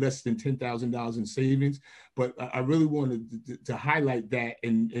have less than $10,000 in savings, but I really wanted to highlight that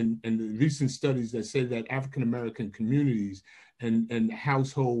in the recent studies that say that African-American communities and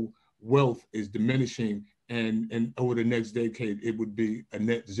household wealth is diminishing, and over the next decade, it would be a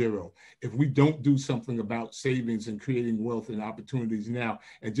net zero. If we don't do something about savings and creating wealth and opportunities now,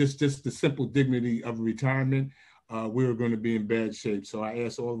 and just the simple dignity of retirement, we're going to be in bad shape. So I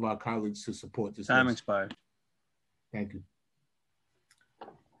ask all of our colleagues to support this. Time expired. Thank you.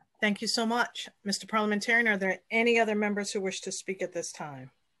 Thank you so much. Mr. Parliamentarian, are there any other members who wish to speak at this time?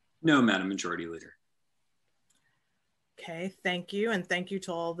 No, Madam Majority Leader. Okay, thank you. And thank you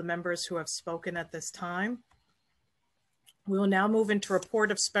to all the members who have spoken at this time. We will now move into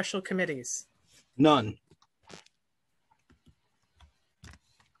report of special committees. None.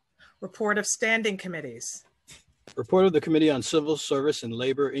 Report of standing committees. Report of the Committee on Civil Service and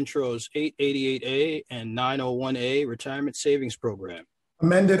Labor, intros 888A and 901A, Retirement Savings Program.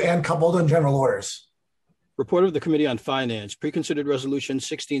 Amended and coupled on general orders. Report of the Committee on Finance, Preconsidered Resolution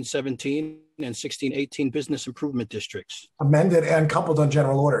 1617 and 1618, Business Improvement Districts. Amended and coupled on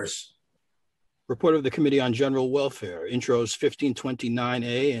general orders. Report of the Committee on General Welfare, intros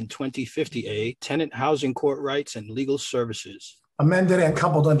 1529A and 2050A, Tenant Housing Court Rights and Legal Services. Amended and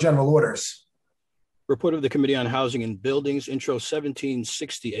coupled on general orders. Report of the Committee on Housing and Buildings, intro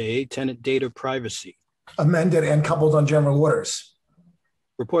 1760A, Tenant Data Privacy. Amended and coupled on general orders.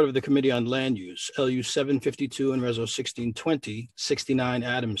 Report of the Committee on Land Use, LU 752 and Reso 1620, 69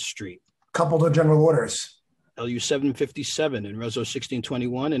 Adams Street. Coupled on general orders. LU 757 and Reso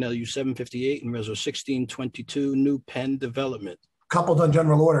 1621 and LU 758 and Reso 1622, New Penn Development. Coupled on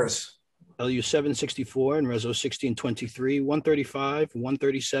general orders. LU 764 and Reso 1623, 135,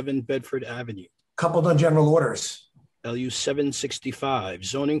 137 Bedford Avenue. Coupled on general orders. LU 765,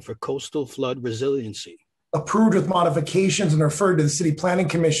 Zoning for Coastal Flood Resiliency. Approved with modifications and referred to the City Planning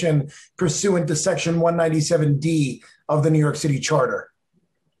Commission pursuant to Section 197D of the New York City Charter.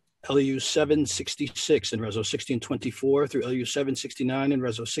 LU 766 and Reso 1624 through LU 769 and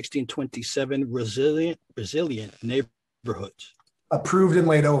Reso 1627, Resilient Neighborhoods. Approved and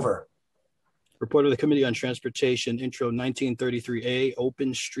laid over. Report of the Committee on Transportation, intro 1933A,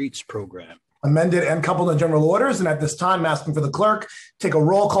 Open Streets Program. Amended and coupled on general orders. And at this time, asking for the clerk, take a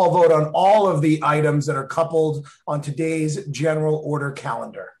roll call vote on all of the items that are coupled on today's general order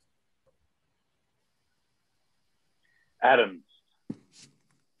calendar. Adams.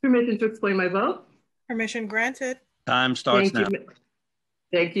 Permission to explain my vote? Permission granted. Time starts now.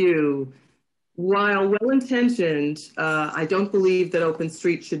 Thank you. While well-intentioned, I don't believe that open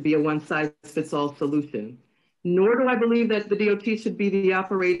streets should be a one-size-fits-all solution. Nor do I believe that the DOT should be the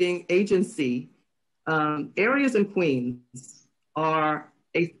operating agency. Areas in Queens are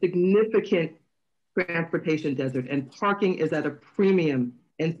a significant transportation desert, and parking is at a premium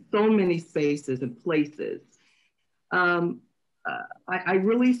in so many spaces and places. I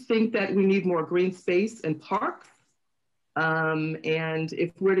really think that we need more green space and parks. And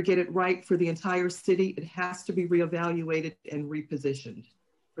if we're to get it right for the entire city, it has to be reevaluated and repositioned.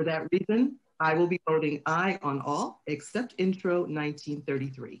 For that reason, I will be voting aye on all except intro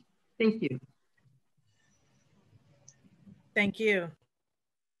 1933. Thank you. Thank you.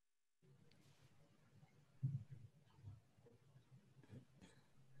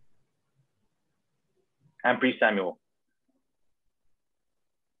 Humphrey Samuel.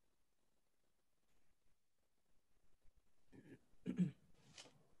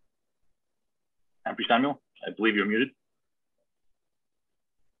 Humphrey Samuel, I believe you're muted.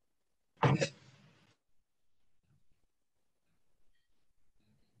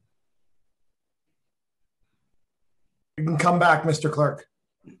 You can come back, Mr. Clerk.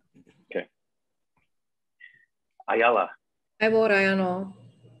 Okay. Ayala. I vote aye on all.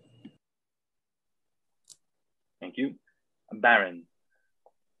 Thank you. Barron.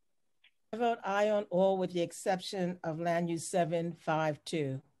 I vote aye on all with the exception of Land Use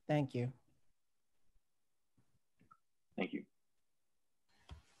 752. Thank you. Thank you.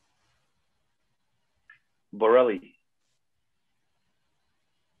 Borelli.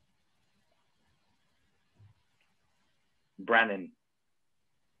 Brannon.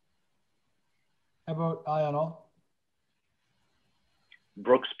 I vote aye on all.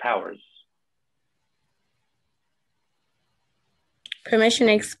 Brooks Powers. Permission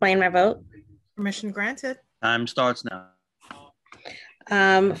to explain my vote. Permission granted. Time starts now.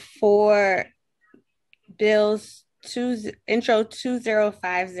 For bills intro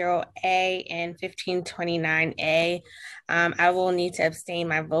 2050A and 1529A, I will need to abstain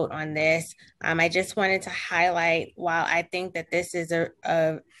my vote on this. I just wanted to highlight, while I think that this is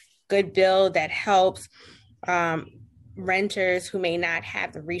a good bill that helps renters who may not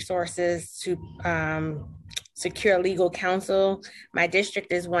have the resources to secure legal counsel, my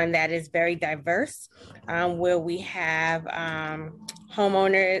district is one that is very diverse, where we have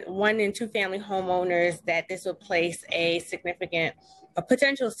homeowners, 1 and 2 family homeowners, that this will place a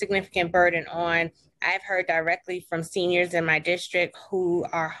potential significant burden on. I've heard directly from seniors in my district who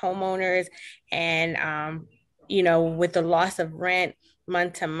are homeowners, and with the loss of rent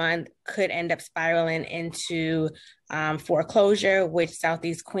month to month, could end up spiraling into foreclosure, which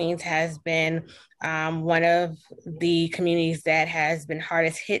Southeast Queens has been one of the communities that has been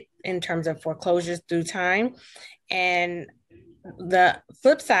hardest hit in terms of foreclosures through time. And the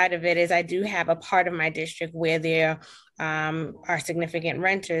flip side of it is I do have a part of my district where there are significant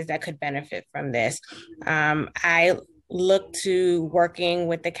renters that could benefit from this. I look to working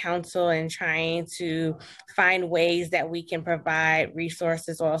with the council and trying to find ways that we can provide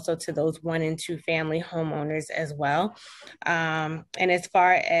resources also to those 1 and 2 family homeowners as well. And as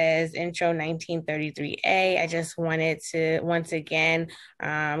far as intro 1933A, I just wanted to once again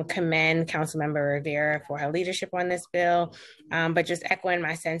commend Councilmember Rivera for her leadership on this bill, but just echoing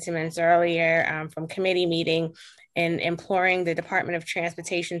my sentiments earlier from committee meeting and imploring the Department of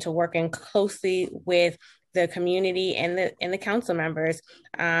Transportation to work in closely with the community and the council members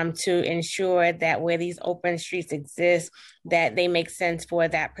to ensure that where these open streets exist, that they make sense for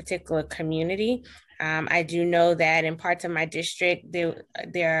that particular community. I do know that in parts of my district, there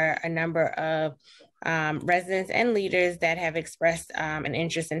are a number of residents and leaders that have expressed an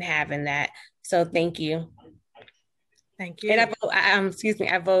interest in having that. So thank you. Thank you. And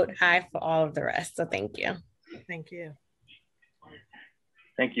I vote aye for all of the rest. So thank you. Thank you.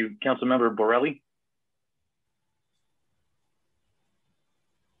 Thank you. Councilmember Borelli.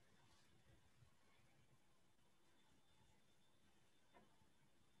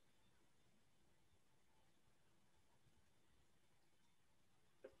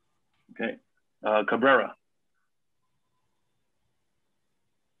 Okay. Cabrera.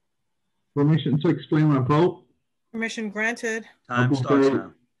 Permission to explain my vote. Permission granted. Time starts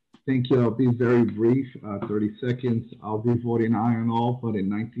now. Thank you. I'll be very brief, 30 seconds. I'll be voting aye on all, but in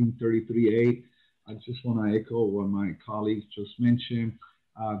 1933A, I just want to echo what my colleagues just mentioned,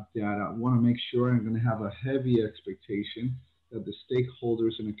 that I want to make sure I'm going to have a heavy expectation that the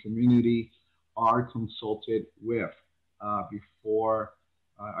stakeholders in the community are consulted with before.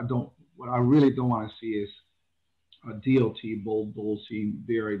 What I really don't want to see is a DOT bulldozing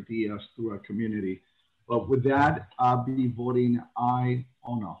their ideas through a community. But with that, I'll be voting aye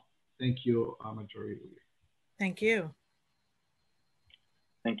on all. Thank you, Majority Leader. Thank you.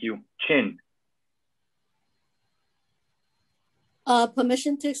 Thank you. Chin.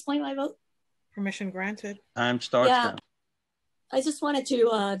 Permission to explain my vote? Permission granted. Time starts now. I just wanted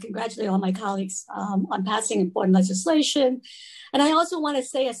to congratulate all my colleagues on passing important legislation. And I also want to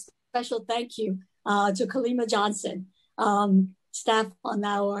say a special thank you to Kalima Johnson, staff on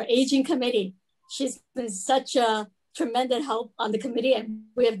our aging committee. She's been such a tremendous help on the committee, and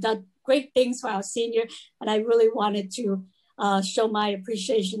we have done great things for our senior. And I really wanted to show my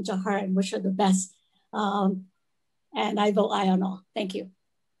appreciation to her and wish her the best. And I vote aye on all. Thank you.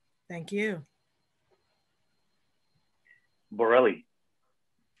 Thank you. Borelli.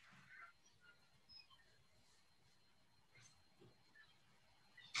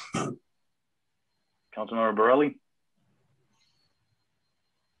 Councilmember Borelli.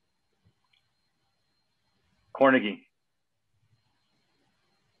 Cornegie.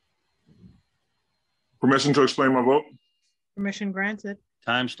 Permission to explain my vote? Permission granted.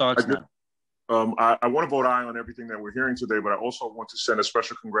 Time starts now. I want to vote aye on everything that we're hearing today, but I also want to send a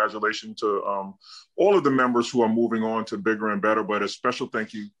special congratulations to all of the members who are moving on to bigger and better, but a special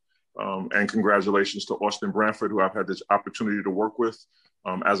thank you and congratulations to Austin Branford, who I've had this opportunity to work with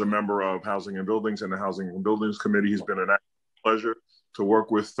as a member of Housing and Buildings and the Housing and Buildings Committee. He's been an pleasure to work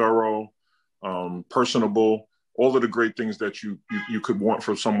with, thorough, personable, all of the great things that you could want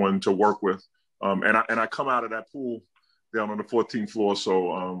for someone to work with. And I come out of that pool down on the 14th floor.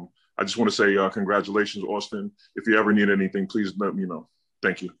 So I just want to say congratulations, Austin. If you ever need anything, please let me know.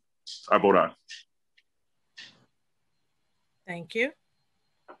 Thank you. I vote aye. Thank you.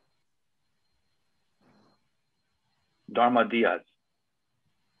 Dharma Diaz.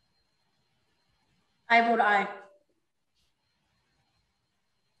 I vote aye.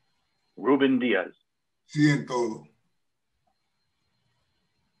 Ruben Diaz. Sí en todo.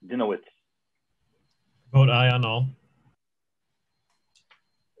 Dinowitz. Vote aye on all.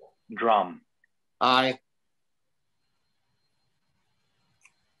 Drum. Aye.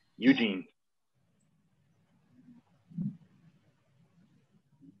 Eugene.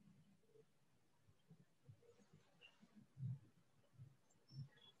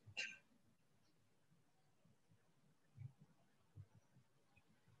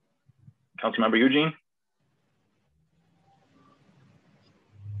 Councilmember Eugene.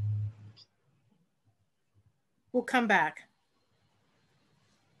 We'll come back.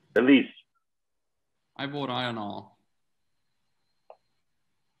 Elise. I vote aye on all.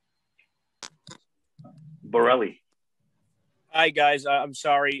 Borelli. Hi, guys. I'm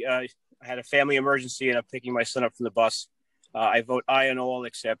sorry. I had a family emergency and I'm picking my son up from the bus. I vote aye on all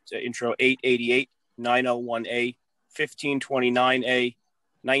except intro 888, 901A, 1529A,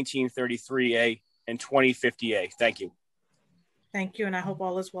 1933A, and 2050A. Thank you. Thank you, and I hope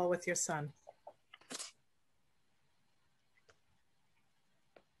all is well with your son.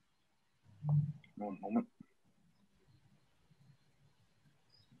 One moment.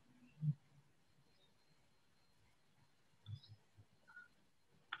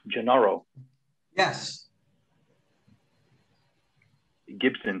 Gennaro. Yes.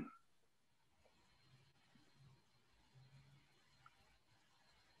 Gibson.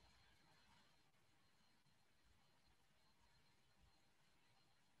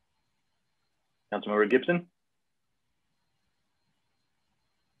 Councilmember Gibson.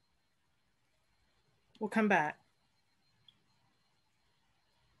 We'll come back.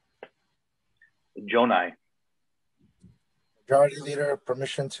 Jonai. Majority Leader,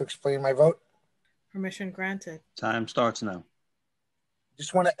 permission to explain my vote? Permission granted. Time starts now.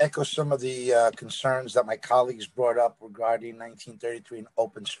 Just want to echo some of the concerns that my colleagues brought up regarding 1933 and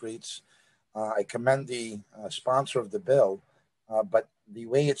open streets. I commend the sponsor of the bill, but the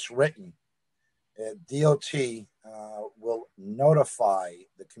way it's written, DOT will notify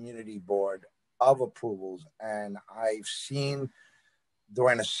the community board of approvals, and I've seen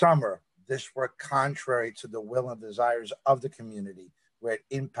during the summer this work contrary to the will and desires of the community, where it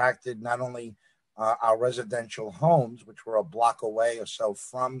impacted not only our residential homes, which were a block away or so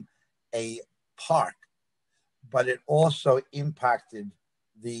from a park, but it also impacted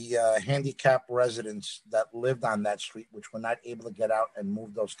the handicapped residents that lived on that street, which were not able to get out and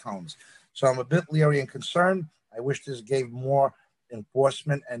move those cones. So I'm a bit leery and concerned. I wish this gave more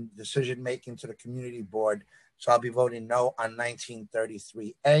enforcement and decision-making to the community board. So I'll be voting no on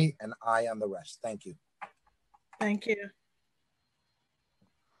 1933A and aye on the rest. Thank you. Thank you.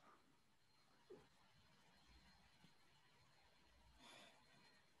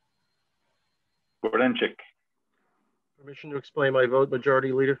 Gordenchik. Permission to explain my vote,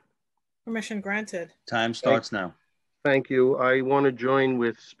 Majority Leader. Permission granted. Time starts now. Thank you. I want to join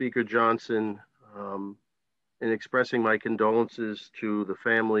with Speaker Johnson in expressing my condolences to the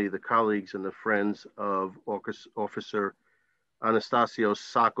family, the colleagues, and the friends of Officer Anastasios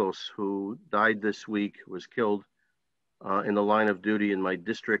Sakos, who died this week, was killed in the line of duty in my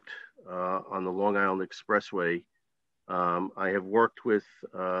district on the Long Island Expressway. I have worked with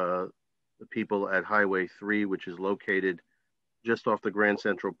the people at Highway 3, which is located just off the Grand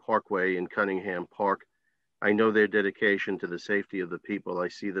Central Parkway in Cunningham Park. I know their dedication to the safety of the people. I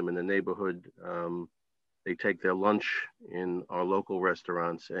see them in the neighborhood. They take their lunch in our local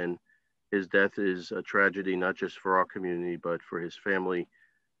restaurants, and his death is a tragedy, not just for our community, but for his family.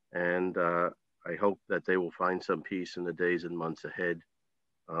 And I hope that they will find some peace in the days and months ahead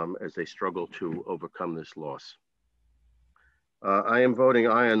as they struggle to overcome this loss. I am voting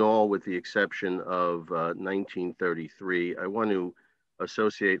aye on all with the exception of 1933. I want to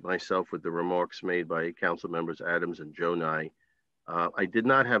associate myself with the remarks made by Council Members Adams and Jonai. I did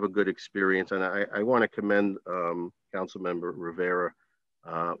not have a good experience, and I want to commend Council Member Rivera.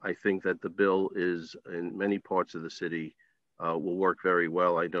 I think that the bill is in many parts of the city will work very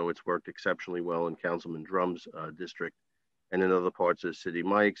well. I know it's worked exceptionally well in Councilman Drum's district and in other parts of the city.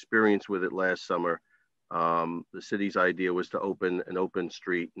 My experience with it last summer, the city's idea was to open an open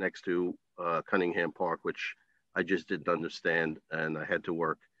street next to Cunningham Park, which I just didn't understand, and I had to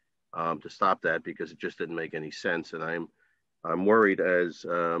work to stop that because it just didn't make any sense. And I'm worried, as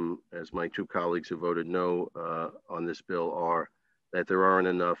my two colleagues who voted no on this bill are, that there aren't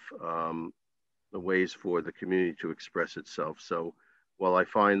enough ways for the community to express itself. So while I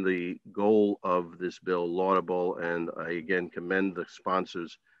find the goal of this bill laudable, and I again commend the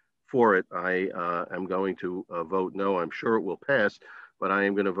sponsors for it, I am going to vote no. I'm sure it will pass, but I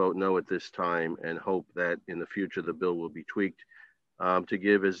am going to vote no at this time and hope that in the future the bill will be tweaked to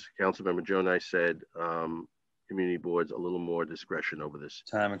give, as Councilmember Jones said, community boards a little more discretion over this.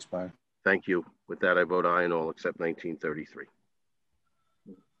 Time expired. Thank you. With that, I vote aye on all except 1933.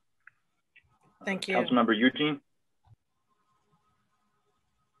 Thank you. Councilmember Eugene.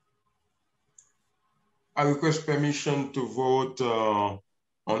 I request permission to vote on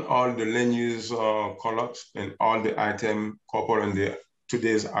all the land use collects and all the items coupled on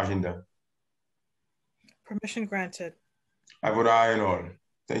today's agenda. Permission granted. I vote aye on all.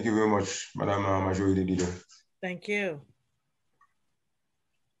 Thank you very much, Madam Majority Leader. Thank you.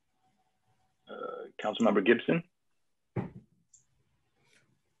 Councilmember Gibson.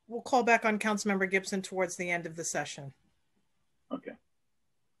 We'll call back on Councilmember Gibson towards the end of the session. Okay.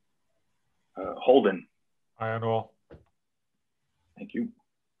 Holden. Aye on all. Thank you.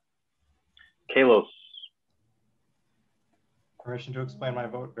 Kalos. Permission to explain my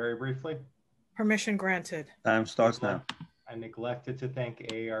vote very briefly. Permission granted. Time starts now. I neglected to thank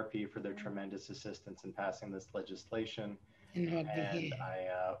AARP for their tremendous assistance in passing this legislation. And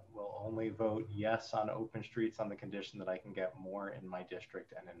I will only vote yes on open streets on the condition that I can get more in my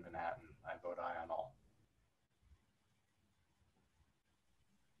district and in Manhattan. I vote aye on all.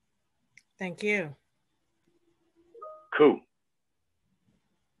 Thank you. Cool.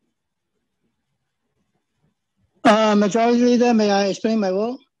 Majority Leader, may I explain my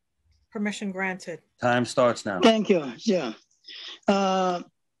vote? Permission granted. Time starts now. Thank you. Yeah. I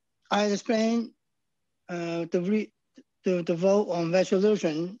explain the vote on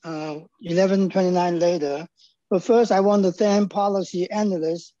resolution 1129 later. But first, I want to thank policy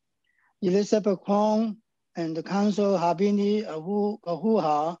analyst Elizabeth Kwong and the Council Habini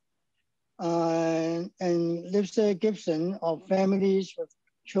Ahuha and Lipster Gibson of families with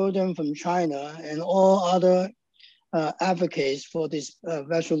children from China and all other advocates for this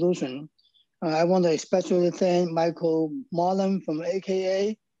resolution. I want to especially thank Michael Mullen from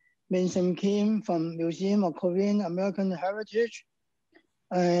AKA, Vincent Kim from Museum of Korean American Heritage,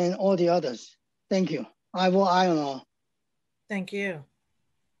 and all the others. Thank you. I vote aye on all. Thank you.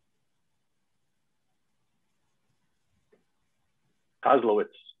 Kozlowitz.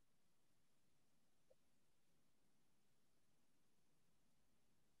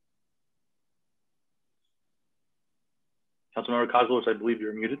 Councilmember Kozlowitz, I believe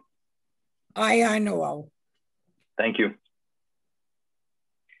you're muted. Aye, I know. Thank you.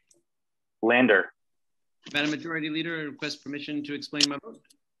 Lander. Madam Majority Leader, I request permission to explain my vote.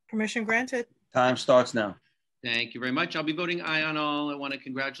 Permission granted. Time starts now. Thank you very much. I'll be voting aye on all. I want to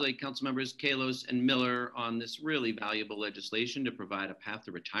congratulate Council Members Kalos and Miller on this really valuable legislation to provide a path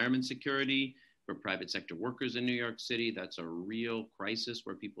to retirement security for private sector workers in New York City. That's a real crisis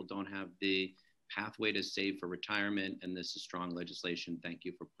where people don't have the pathway to save for retirement, and this is strong legislation. Thank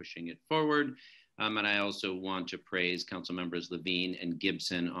you for pushing it forward. And I also want to praise Council Members Levine and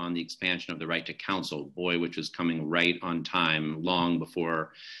Gibson on the expansion of the right to counsel, boy, which was coming right on time, long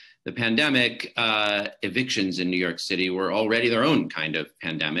before the pandemic. Evictions in New York City were already their own kind of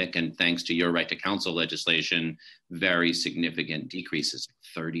pandemic, and thanks to your right to counsel legislation, very significant decreases,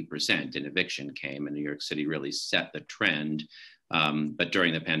 30% in eviction came, and New York City really set the trend. But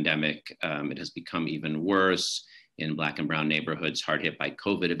during the pandemic, it has become even worse. In Black and brown neighborhoods hard hit by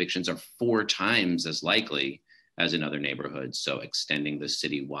COVID, evictions are 4 times as likely as in other neighborhoods. So extending the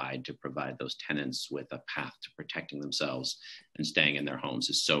city-wide to provide those tenants with a path to protecting themselves and staying in their homes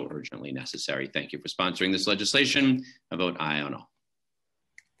is so urgently necessary. Thank you for sponsoring this legislation. I vote aye on all.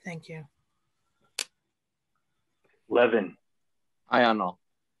 Thank you. Levin. Aye on all.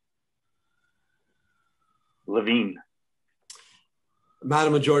 Levine.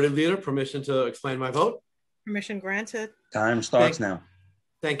 Madam Majority Leader, permission to explain my vote? Permission granted. Time starts now.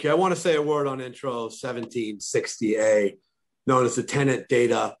 Thank you. I want to say a word on Intro 1760A, known as the Tenant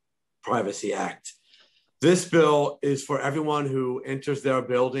Data Privacy Act. This bill is for everyone who enters their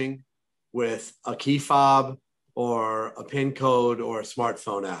building with a key fob or a PIN code or a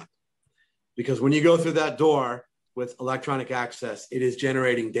smartphone app. Because when you go through that door with electronic access, it is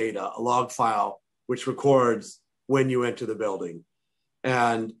generating data, a log file, which records when you enter the building.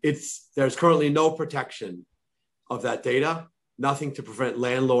 And there's currently no protection of that data, nothing to prevent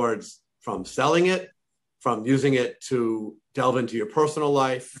landlords from selling it, from using it to delve into your personal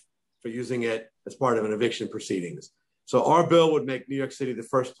life, for using it as part of an eviction proceedings. So our bill would make New York City the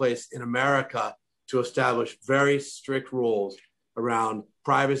first place in America to establish very strict rules around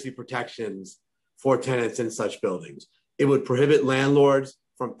privacy protections for tenants in such buildings. It would prohibit landlords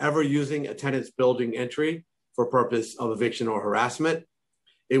from ever using a tenant's building entry for purpose of eviction or harassment.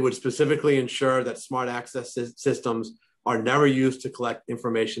 It would specifically ensure that smart access systems are never used to collect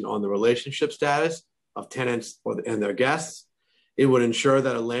information on the relationship status of tenants and their guests. It would ensure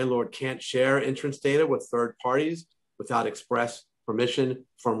that a landlord can't share entrance data with third parties without express permission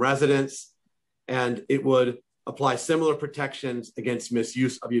from residents. And it would apply similar protections against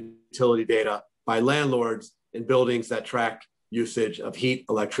misuse of utility data by landlords in buildings that track usage of heat,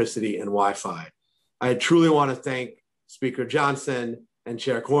 electricity, and Wi-Fi. I truly want to thank Speaker Johnson and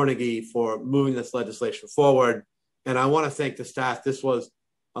Chair Cornegie for moving this legislation forward. And I want to thank the staff. This was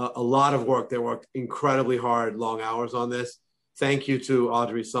a lot of work. They worked incredibly hard, long hours on this. Thank you to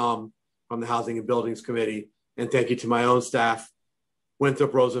Audrey Somm from the Housing and Buildings Committee. And thank you to my own staff,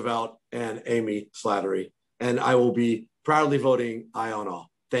 Winthrop Roosevelt and Amy Slattery. And I will be proudly voting aye on all.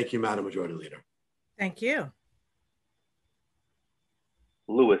 Thank you, Madam Majority Leader. Thank you.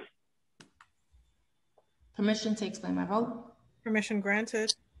 Lewis. Permission to explain my vote. Permission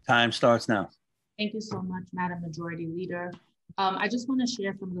granted. Time starts now. Thank you so much, Madam Majority Leader. I just want to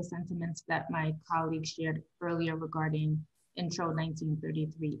share some of the sentiments that my colleague shared earlier regarding Intro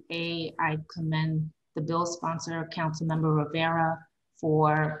 1933A. I commend the bill sponsor, Councilmember Rivera,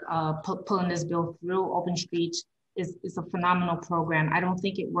 for pulling this bill through. Open Street is a phenomenal program. I don't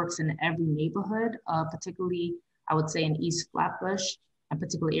think it works in every neighborhood, particularly I would say in East Flatbush and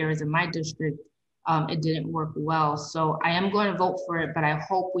particular areas in my district. It didn't work well. So I am going to vote for it, but I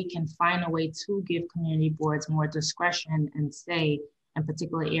hope we can find a way to give community boards more discretion and say in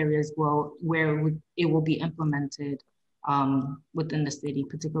particular areas where it will be implemented within the city,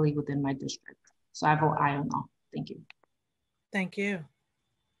 particularly within my district. So I vote aye on all. Thank you. Thank you.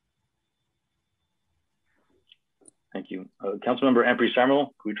 Thank you. Councilmember Ampry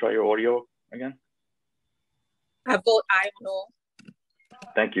Samuel, could we try your audio again? I vote aye on all.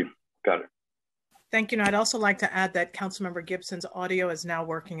 Thank you. Got it. Thank you. And I'd also like to add that Councilmember Gibson's audio is now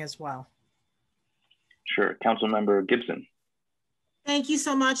working as well. Sure. Councilmember Gibson. Thank you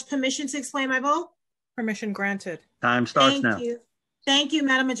so much. Permission to explain my vote? Permission granted. Time starts now. Thank you. Thank you,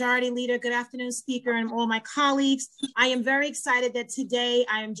 Madam Majority Leader. Good afternoon, Speaker, and all my colleagues. I am very excited that today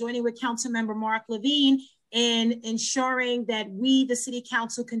I am joining with Councilmember Mark Levine in ensuring that we, the City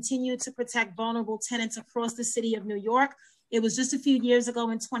Council, continue to protect vulnerable tenants across the city of New York. It was just a few years ago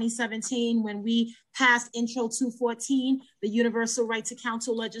in 2017 when we passed Intro 214, the Universal Right to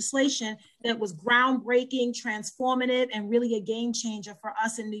Counsel legislation that was groundbreaking, transformative, and really a game changer for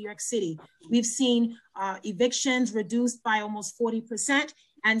us in New York City. We've seen evictions reduced by almost 40%.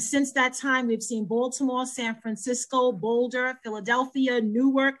 And since that time, we've seen Baltimore, San Francisco, Boulder, Philadelphia,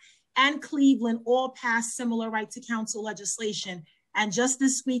 Newark, and Cleveland all pass similar right to counsel legislation. And just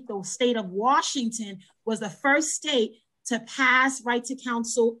this week, the state of Washington was the first state to pass right to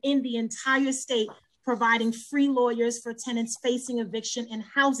counsel in the entire state, providing free lawyers for tenants facing eviction in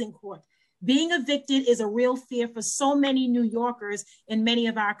housing court. Being evicted is a real fear for so many New Yorkers in many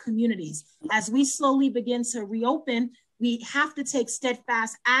of our communities. As we slowly begin to reopen, we have to take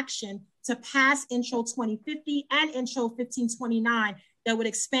steadfast action to pass Intro 2050 and Intro 1529 that would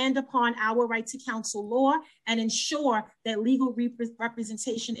expand upon our right to counsel law and ensure that legal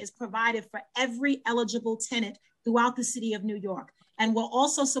representation is provided for every eligible tenant throughout the city of New York. And we're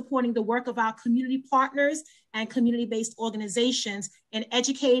also supporting the work of our community partners and community-based organizations in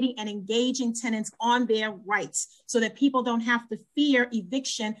educating and engaging tenants on their rights so that people don't have to fear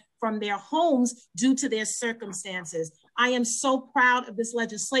eviction from their homes due to their circumstances. I am so proud of this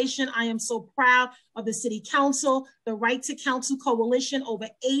legislation. I am so proud of the City Council, the Right to Counsel Coalition, over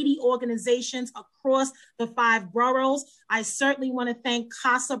 80 organizations across the 5 boroughs. I certainly want to thank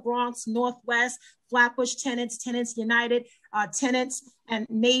Casa Bronx, Northwest, Flatbush Tenants, Tenants United, Tenants and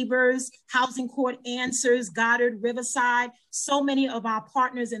Neighbors, Housing Court Answers, Goddard, Riverside, so many of our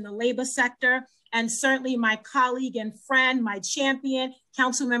partners in the labor sector, and certainly my colleague and friend, my champion,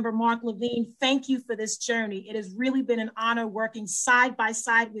 Councilmember Mark Levine. Thank you for this journey. It has really been an honor working side by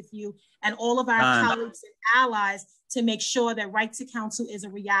side with you and all of our colleagues and allies to make sure that right to counsel is a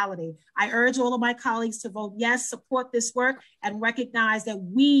reality. I urge all of my colleagues to vote yes, support this work, and recognize that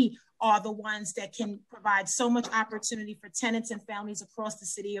we are the ones that can provide so much opportunity for tenants and families across the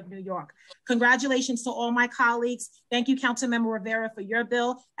city of New York. Congratulations to all my colleagues. Thank you, Councilmember Rivera, for your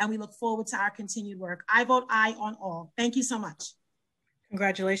bill, and we look forward to our continued work. I vote aye on all. Thank you so much.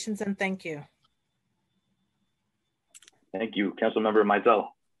 Congratulations and thank you. Thank you. Councilmember Mizell.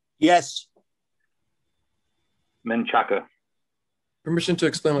 Yes. Menchaca. Permission to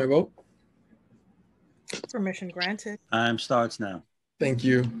explain my vote. Permission granted. Time starts now. Thank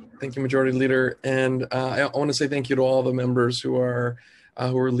you. Thank you, Majority Leader. And I want to say thank you to all the members who are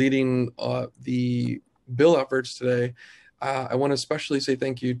leading the bill efforts today. I want to especially say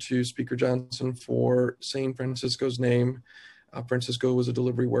thank you to Speaker Johnson for saying Francisco's name. Francisco was a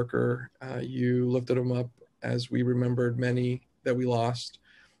delivery worker. You lifted him up as we remembered many that we lost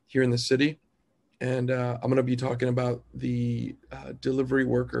here in the city. And I'm going to be talking about the delivery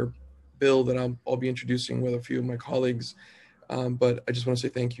worker bill that I'll be introducing with a few of my colleagues. But I just want to say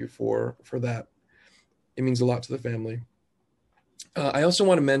thank you for that. It means a lot to the family. I also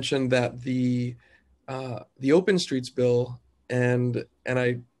want to mention that the Open Streets bill, and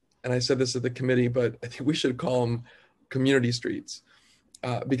I said this at the committee, but I think we should call them community streets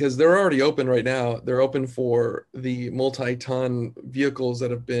because they're already open right now. They're open for the multi-ton vehicles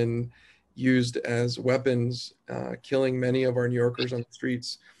that have been used as weapons, killing many of our New Yorkers on the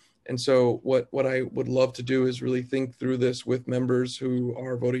streets. And so what I would love to do is really think through this with members who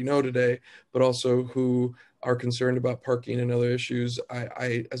are voting no today, but also who are concerned about parking and other issues.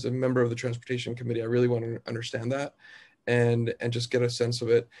 I as a member of the Transportation Committee, I really want to understand that and just get a sense of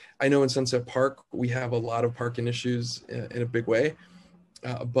it. I know in Sunset Park, we have a lot of parking issues in a big way,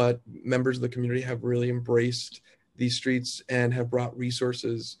 but members of the community have really embraced these streets and have brought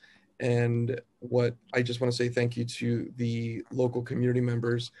resources. And what I just want to say thank you to the local community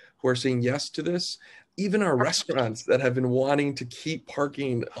members who are saying yes to this. Even our restaurants that have been wanting to keep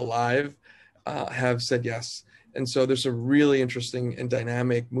parking alive have said yes. And so there's a really interesting and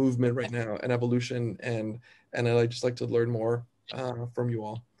dynamic movement right now, an evolution, and I'd just like to learn more from you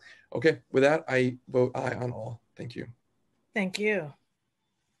all. Okay, with that, I vote aye on all. Thank you. Thank you.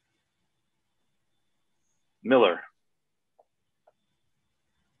 Miller.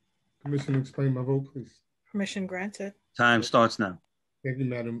 Commissioner, explain my vote, please. Permission granted. Time starts now. Thank you,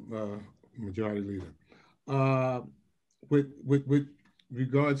 Madam Majority Leader. With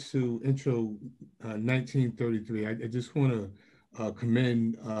regards to Intro 1933, I just want to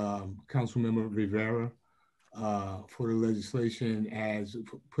commend Councilmember Rivera for the legislation as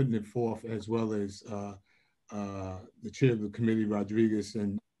putting it forth, as well as the chair of the committee, Rodriguez,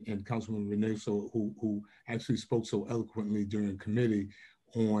 and Councilman Reynoso, who actually spoke so eloquently during committee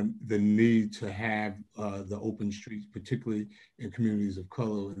on the need to have the open streets, particularly in communities of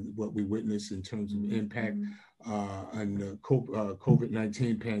color, and what we witness in terms of impact on the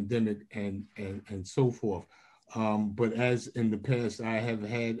COVID-19 pandemic and so forth. But as in the past, I have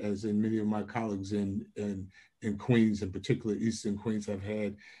had, as in many of my colleagues in Queens, in particular Eastern Queens, have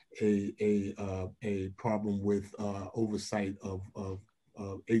had a problem with oversight of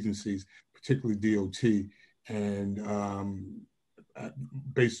agencies, particularly DOT, and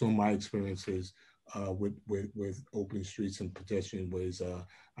based on my experiences with open streets and pedestrian ways,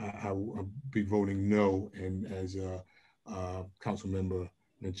 I will be voting no. And as Council Member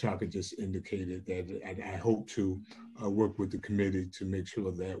Menchaca just indicated, that I hope to work with the committee to make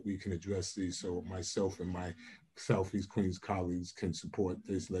sure that we can address these, so myself and my Southeast Queens colleagues can support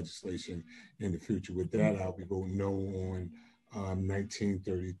this legislation in the future. With that, I'll be voting no on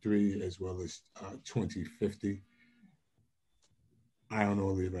 1933 as well as 2050. I don't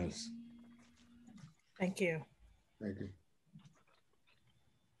know the rest. Thank you. Thank you.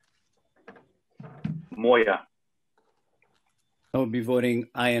 Moya. I will be voting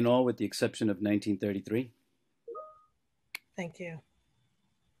aye on all with the exception of 1933. Thank you.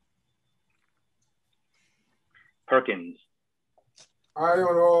 Perkins. Aye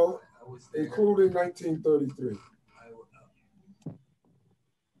on all, including 1933.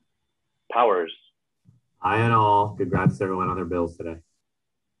 Powers. Aye on all. Congrats to everyone on their bills today.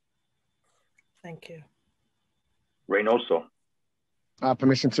 Thank you. Reynoso.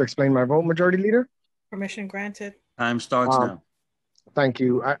 Permission to explain my vote, Majority Leader? Permission granted. Time starts now. Thank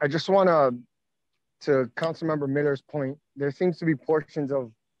you. I just want to Councilmember Miller's point, there seems to be portions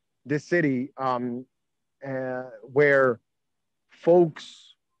of this city where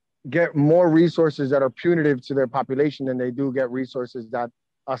folks get more resources that are punitive to their population than they do get resources that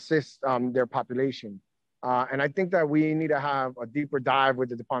assist their population. And I think that we need to have a deeper dive with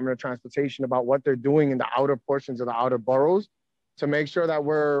the Department of Transportation about what they're doing in the outer portions of the outer boroughs to make sure that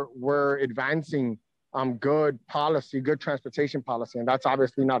we're advancing good policy, good transportation policy. And that's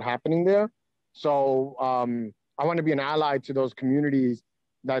obviously not happening there. So I want to be an ally to those communities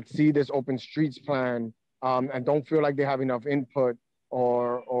that see this open streets plan and don't feel like they have enough input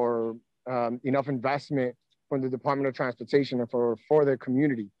or enough investment from the Department of Transportation and for their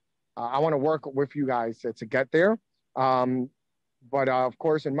community. I want to work with you guys to get there. But of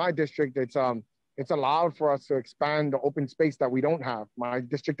course, in my district, it's allowed for us to expand the open space that we don't have. My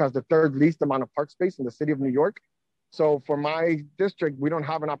district has the third least amount of park space in the city of New York. So for my district, we don't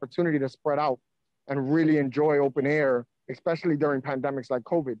have an opportunity to spread out and really enjoy open air, especially during pandemics like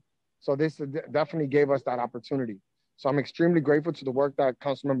COVID. So this definitely gave us that opportunity. So I'm extremely grateful to the work that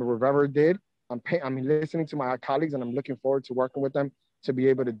Councilmember Rivera did. I'm listening to my colleagues, and I'm looking forward to working with them to be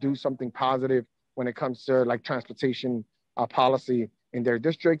able to do something positive when it comes to like transportation policy in their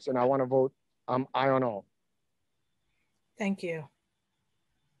districts. And I want to vote aye on all. Thank you.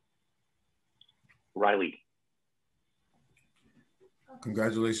 Riley.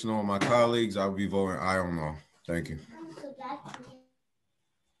 Congratulations on my colleagues. I'll be voting aye on all. Thank you.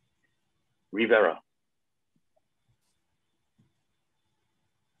 Rivera.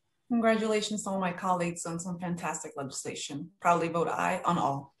 Congratulations to all my colleagues on some fantastic legislation. Proudly vote aye on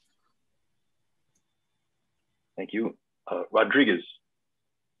all. Thank you. Rodriguez.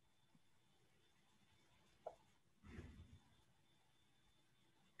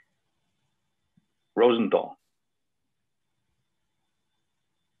 Rosenthal.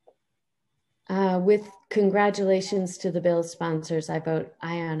 With congratulations to the bill sponsors, I vote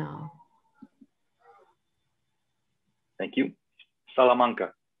aye on all. Thank you.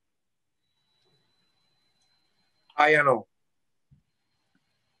 Salamanca. Aye on all.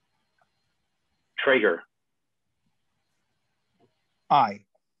 Traeger. Aye.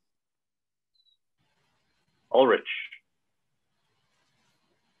 Ulrich.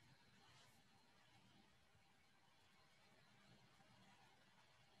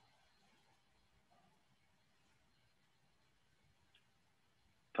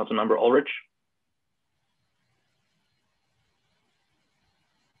 Councilmember Ulrich.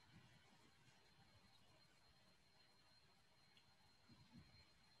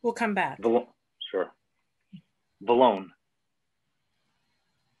 We'll come back. Sure. Vallone.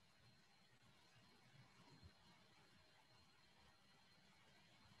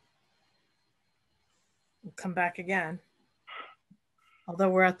 We'll come back again. Although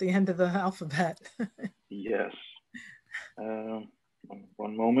we're at the end of the alphabet. Yes.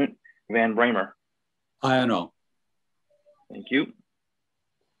 One moment. Van Bramer. Aye on all. Thank you.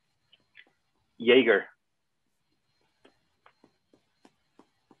 Yeager.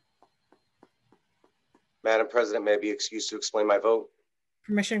 Madam President, may I be excused to explain my vote?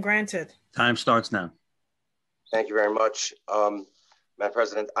 Permission granted. Time starts now. Thank you very much. Madam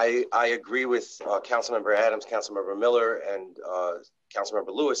President, I agree with Councilmember Adams, Councilmember Miller, and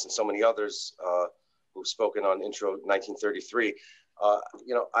Councilmember Lewis, and so many others who've spoken on Intro 1933.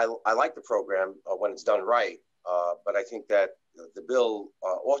 You know, I like the program when it's done right, but I think that the bill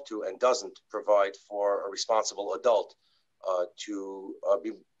ought to and doesn't provide for a responsible adult to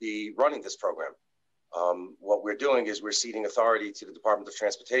be running this program. What we're doing is we're ceding authority to the Department of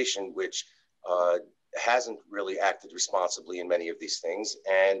Transportation, which hasn't really acted responsibly in many of these things.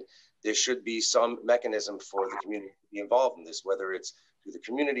 And there should be some mechanism for the community to be involved in this, whether it's through the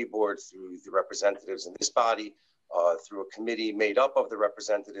community board, through the representatives in this body, through a committee made up of the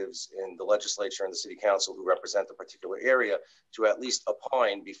representatives in the legislature and the city council who represent a particular area, to at least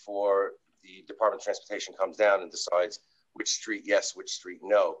opine before the Department of Transportation comes down and decides which street yes, which street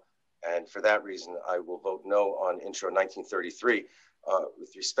no. And for that reason, I will vote no on Intro 1933.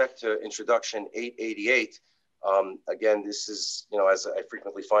 With respect to Introduction 888, again, this is, you know, as I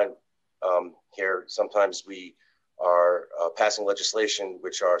frequently find here, sometimes we are passing legislation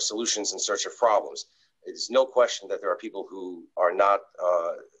which are solutions in search of problems. It is no question that there are people who are not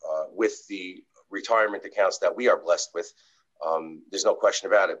with the retirement accounts that we are blessed with. There's no question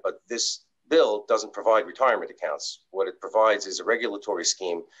about it. But this bill doesn't provide retirement accounts. What it provides is a regulatory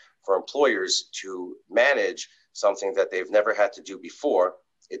scheme for employers to manage something that they've never had to do before.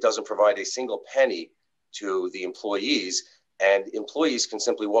 It doesn't provide a single penny to the employees, and employees can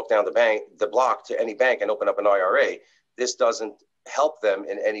simply walk down the block to any bank and open up an IRA. This doesn't help them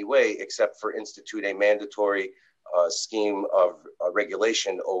in any way except for institute a mandatory scheme of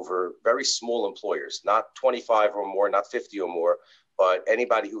regulation over very small employers, not 25 or more, not 50 or more, but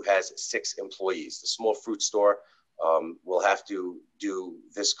anybody who has 6 employees. The small fruit store will have to do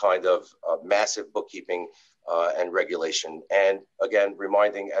this kind of massive bookkeeping and regulation. And again,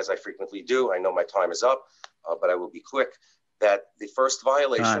 reminding, as I frequently do, I know my time is up, but I will be quick, that the first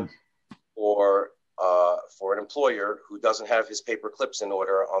violation for an employer who doesn't have his paper clips in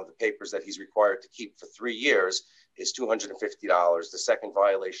order on the papers that he's required to keep for 3 years is $250. The second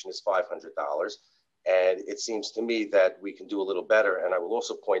violation is $500. And it seems to me that we can do a little better. And I will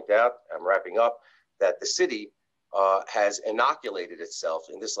also point out, I'm wrapping up, that the city has inoculated itself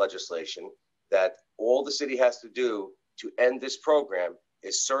in this legislation that all the city has to do to end this program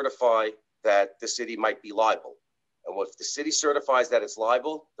is certify that the city might be liable. And if the city certifies that it's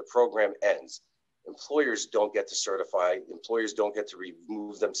liable, the program ends. employers don't get to certify, employers don't get to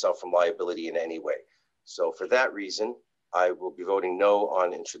remove themselves from liability in any way. So for that reason, I will be voting no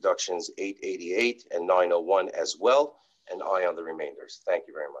on introductions 888 and 901 as well, and aye on the remainders. Thank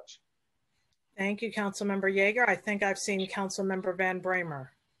you very much. Thank you, Councilmember Yeager. I think I've seen Councilmember Van Bramer.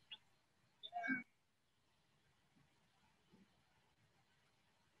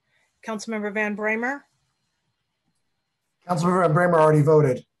 Councilmember Van Bramer? Councilmember Van Bramer already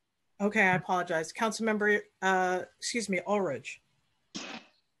voted. Okay, I apologize. Councilmember, Ulrich.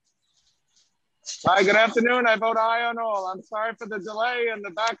 Hi, good afternoon. I vote aye on all. I'm sorry for the delay and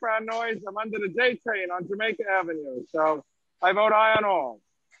the background noise. I'm under the J train on Jamaica Avenue. So I vote aye on all.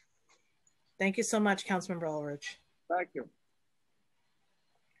 Thank you so much, Councilmember Ulrich. Thank you.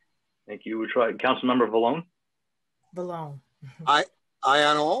 Thank you. We try Councilmember Vallone. Vallone. Aye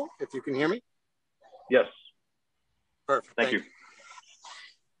on all, if you can hear me. Yes. Perfect. Thank you.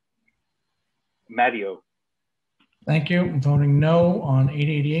 Matteo. Thank you. I'm voting no on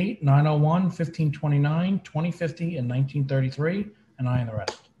 888, 901, 1529, 2050, and 1933, and aye on the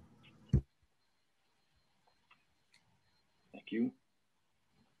rest. Thank you.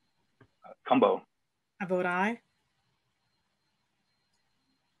 Cumbo. I vote aye.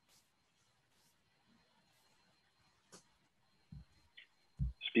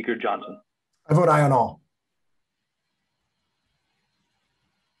 Speaker Johnson. I vote aye on all.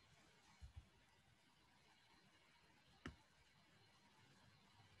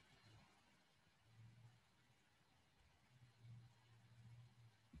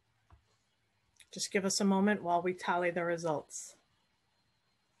 Just give us a moment while we tally the results.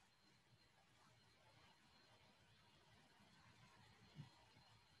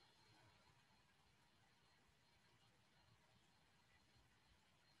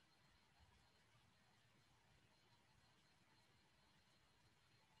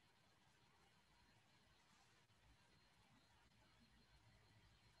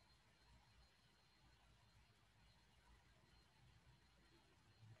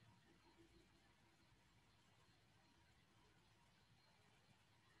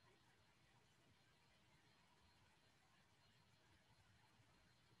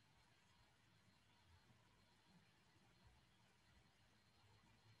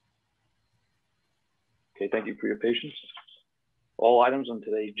 Okay, thank you for your patience. All items on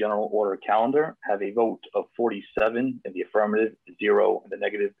today's general order calendar have a vote of 47 in the affirmative, 0 in the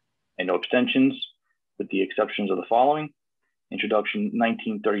negative, and no abstentions, with the exceptions of the following. Introduction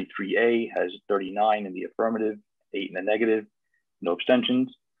 1933A has 39 in the affirmative, 8 in the negative, no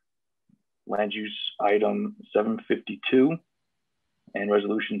abstentions. Land use item 752 and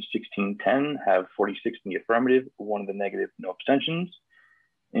resolution 1610 have 46 in the affirmative, 1 in the negative, no abstentions.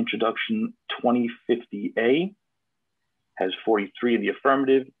 Introduction 2050A has 43 in the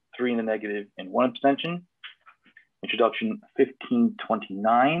affirmative, 3 in the negative, and 1 abstention. Introduction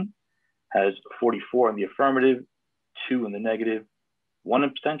 1529 has 44 in the affirmative, 2 in the negative, 1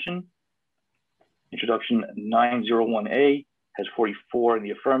 abstention. Introduction 901A has 44 in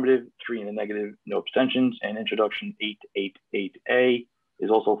the affirmative, 3 in the negative, no abstentions. And introduction 888A is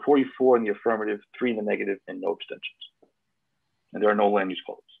also 44 in the affirmative, 3 in the negative, and no abstentions. And there are no land use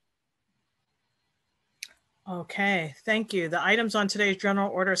calls. Okay, thank you. The items on today's general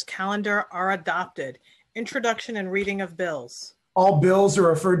orders calendar are adopted. Introduction and reading of bills. All bills are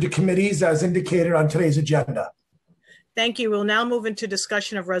referred to committees as indicated on today's agenda. Thank you. We'll now move into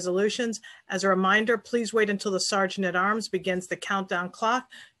discussion of resolutions. As a reminder, please wait until the Sergeant at Arms begins the countdown clock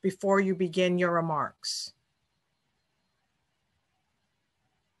before you begin your remarks.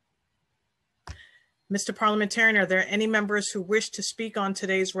 Mr. Parliamentarian, are there any members who wish to speak on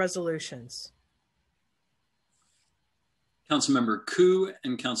today's resolutions? Councilmember Koo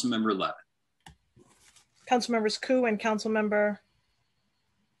and Councilmember Levin. Councilmembers Koo and Councilmember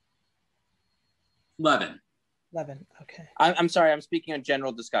Levin. Levin, okay. I'm sorry, I'm speaking on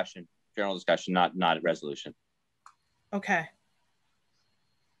general discussion, not a resolution. Okay.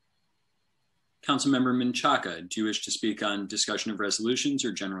 Councilmember Menchaca, do you wish to speak on discussion of resolutions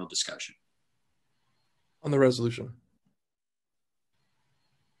or general discussion? On the resolution.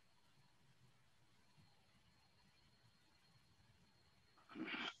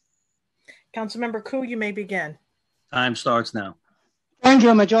 Councilmember Koo, you may begin. Time starts now. Thank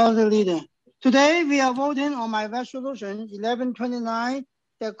you, Majority Leader. Today, we are voting on my resolution 1129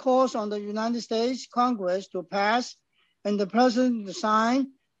 that calls on the United States Congress to pass and the President to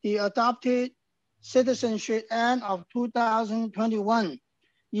sign the Adopted Citizenship Act of 2021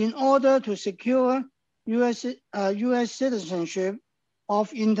 in order to secure U.S. citizenship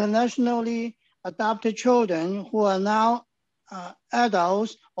of internationally adopted children who are now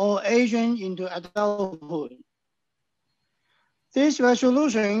adults or aging into adulthood. This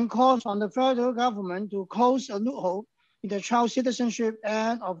resolution calls on the federal government to close a loophole in the Child Citizenship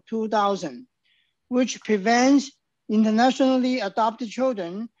Act of 2000, which prevents internationally adopted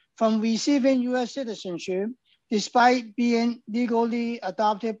children from receiving U.S. citizenship despite being legally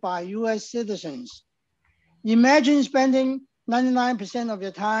adopted by U.S. citizens. Imagine spending 99% of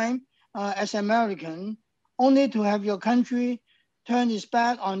your time as American only to have your country turn its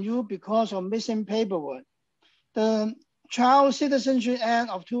back on you because of missing paperwork. The Child Citizenship Act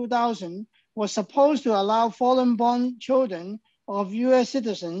of 2000 was supposed to allow foreign-born children of U.S.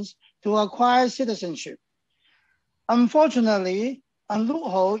 citizens to acquire citizenship. Unfortunately, a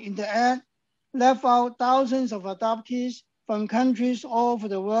loophole in the act left out thousands of adoptees from countries all over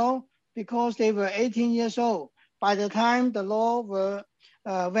the world because they were 18 years old by the time the law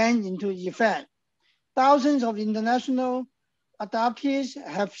went into effect. Thousands of international adoptees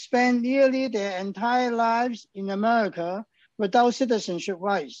have spent nearly their entire lives in America without citizenship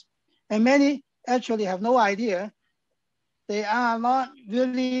rights, and many actually have no idea they are not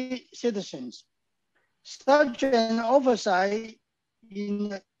really citizens. Such an oversight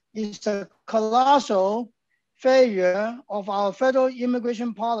is a colossal failure of our federal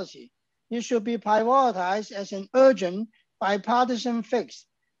immigration policy. It should be prioritized as an urgent bipartisan fix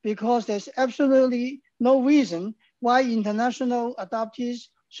because there's absolutely no reason why international adoptees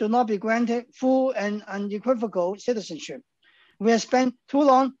should not be granted full and unequivocal citizenship. We have spent too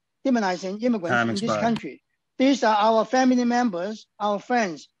long demonizing immigrants in this country. These are our family members, our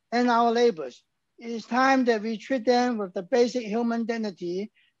friends, and our neighbors. It is time that we treat them with the basic human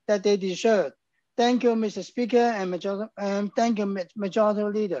dignity that they deserve. Thank you, Mr. Speaker, and thank you, Majority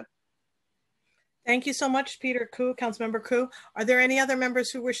Leader. Thank you so much, Peter Koo, Councilmember Koo. Are there any other members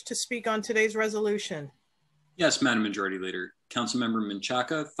who wish to speak on today's resolution? Yes, Madam Majority Leader. Councilmember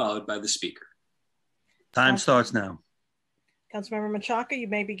Menchaca, followed by the Speaker. Time starts now. Councilmember Menchaca, you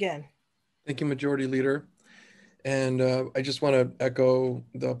may begin. Thank you, Majority Leader. And I just want to echo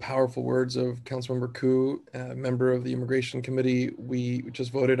the powerful words of Councilmember Koo, member of the Immigration Committee. We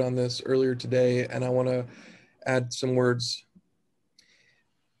just voted on this earlier today, and I want to add some words.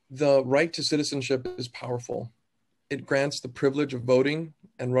 The right to citizenship is powerful. It grants the privilege of voting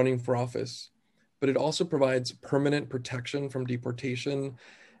and running for office, but it also provides permanent protection from deportation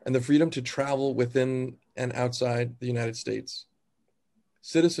and the freedom to travel within and outside the United States.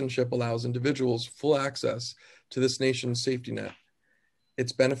 Citizenship allows individuals full access to this nation's safety net,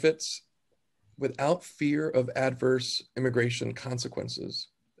 its benefits, without fear of adverse immigration consequences.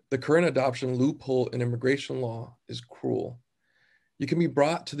 The current adoption loophole in immigration law is cruel. You can be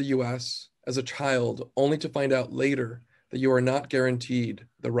brought to the US as a child only to find out later that you are not guaranteed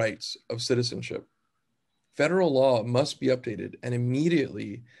the rights of citizenship. Federal law must be updated and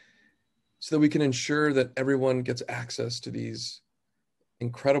immediately so that we can ensure that everyone gets access to these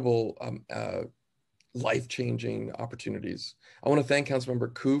incredible life-changing opportunities. I want to thank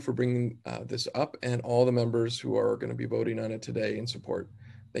Councilmember Koo for bringing this up and all the members who are going to be voting on it today in support.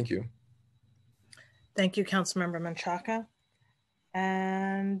 Thank you. Thank you, Councilmember Menchaca.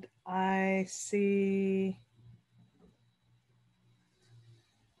 And I see,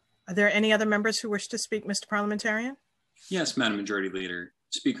 are there any other members who wish to speak, Mr. Parliamentarian? Yes, Madam Majority Leader.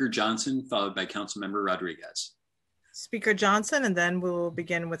 Speaker Johnson, followed by Councilmember Rodriguez. Speaker Johnson, and then we'll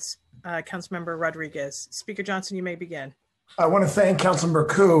begin with Councilmember Rodriguez. Speaker Johnson, you may begin. I want to thank Councilmember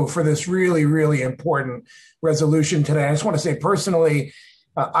Koo for this really, really important resolution today. I just want to say personally,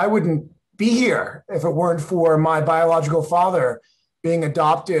 I wouldn't be here if it weren't for my biological father being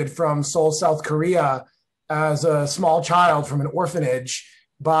adopted from Seoul, South Korea as a small child from an orphanage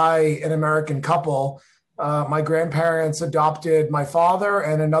by an American couple. My grandparents adopted my father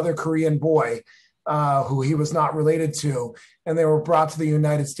and another Korean boy who he was not related to, and they were brought to the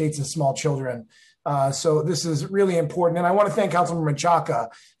United States as small children. So this is really important. And I want to thank Councilmember Menchaca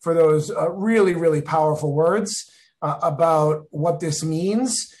for those really, really powerful words about what this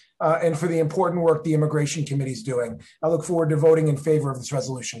means and for the important work the Immigration Committee is doing. I look forward to voting in favor of this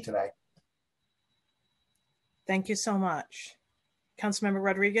resolution today. Thank you so much. Councilmember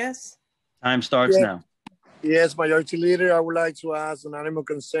Rodriguez? Time starts now. Yes, Majority Leader, I would like to ask unanimous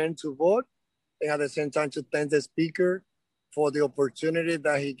consent to vote and at the same time to thank the Speaker for the opportunity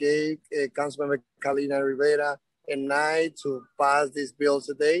that he gave Councilmember Carolina Rivera and I to pass this bill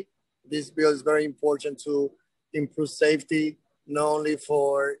today. This bill is very important to improve safety, not only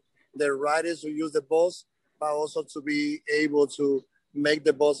for the riders who use the bus, but also to be able to make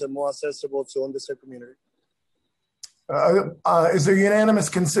the bus more accessible to underserved community. Is there unanimous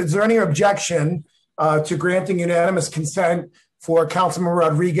consent? Is there any objection to granting unanimous consent for Councilman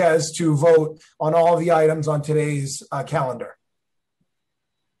Rodriguez to vote on all of the items on today's calendar.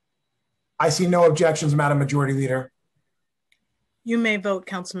 I see no objections, Madam Majority Leader. You may vote,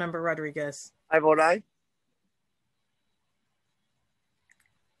 Councilmember Rodriguez. I vote aye.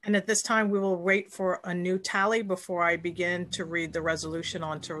 And at this time, we will wait for a new tally before I begin to read the resolution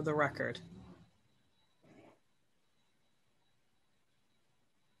onto the record.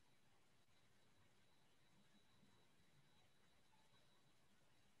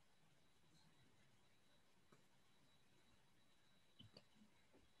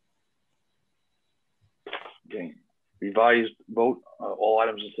 Okay. Revised vote. All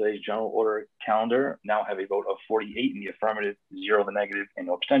items in today's general order calendar now have a vote of 48 in the affirmative, 0 in the negative, and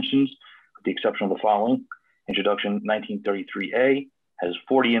no abstentions, with the exception of the following. Introduction 1933A has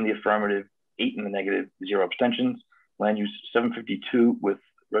 40 in the affirmative, 8 in the negative, 0 abstentions. Land use 752 with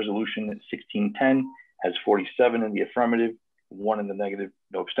resolution 1610 has 47 in the affirmative, 1 in the negative,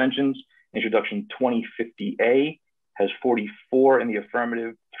 no abstentions. Introduction 2050A has 44 in the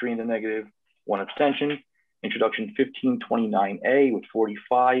affirmative, 3 in the negative, 1 abstention. Introduction 1529A with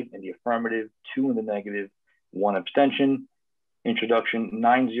 45 in the affirmative, 2 in the negative, 1 abstention. Introduction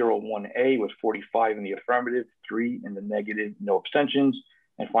 901A with 45 in the affirmative, 3 in the negative, no abstentions.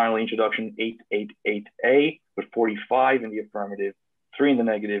 And finally, introduction 888A with 45 in the affirmative, 3 in the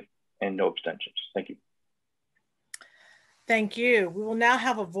negative, and no abstentions. Thank you. Thank you. We will now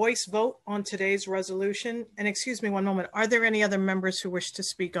have a voice vote on today's resolution. And excuse me one moment, are there any other members who wish to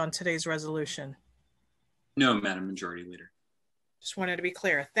speak on today's resolution? No, Madam Majority Leader. Just wanted to be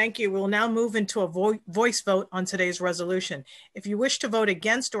clear. Thank you. We'll now move into a voice vote on today's resolution. If you wish to vote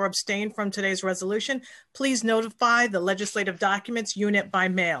against or abstain from today's resolution, please notify the Legislative Documents Unit by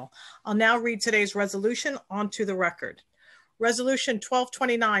mail. I'll now read today's resolution onto the record. Resolution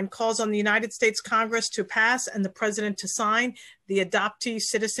 1229 calls on the United States Congress to pass and the President to sign the Adoptee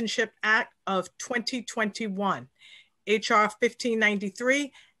Citizenship Act of 2021, H.R.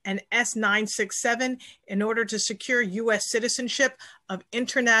 1593, and S-967 in order to secure U.S. citizenship of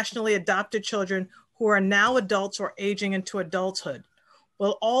internationally adopted children who are now adults or aging into adulthood.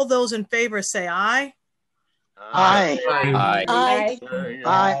 Will all those in favor say aye? Aye. Aye. Aye.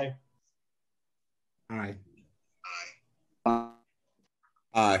 Aye. Aye.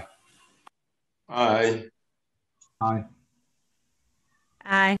 Aye. Aye. Aye.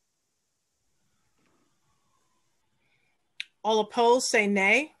 Aye. All opposed say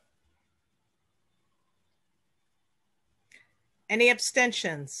nay. Any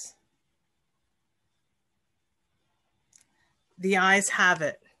abstentions? The ayes have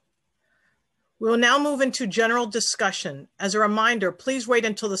it. We will now move into general discussion. As a reminder, please wait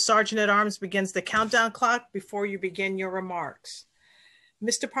until the Sergeant at Arms begins the countdown clock before you begin your remarks.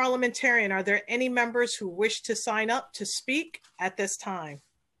 Mr. Parliamentarian, are there any members who wish to sign up to speak at this time?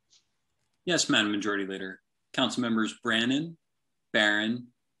 Yes, Madam Majority Leader. Council members Brannan, Barron,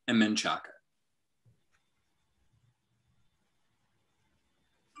 and Menchaca.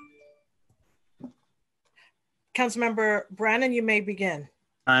 Councilmember Brannan, you may begin.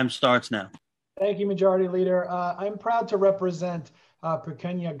 Time starts now. Thank you, Majority Leader. I'm proud to represent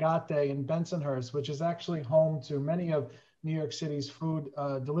Pequeña Gate in Bensonhurst, which is actually home to many of New York City's food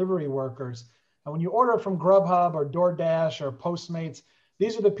delivery workers. And when you order from Grubhub or DoorDash or Postmates,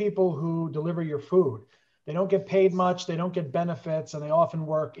 these are the people who deliver your food. They don't get paid much, they don't get benefits, and they often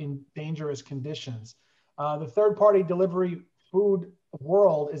work in dangerous conditions. The third-party delivery food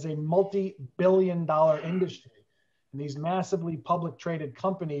world is a multi-billion-dollar industry. And these massively public traded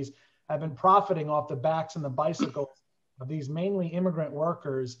companies have been profiting off the backs and the bicycles of these mainly immigrant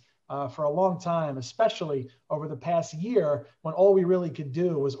workers for a long time, especially over the past year when all we really could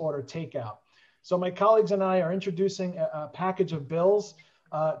do was order takeout. So my colleagues and I are introducing a package of bills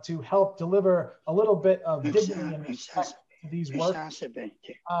to help deliver a little bit of dignity and respect to these workers.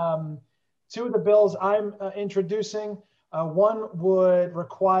 Two of the bills I'm introducing, one would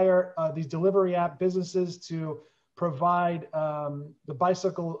require these delivery app businesses to provide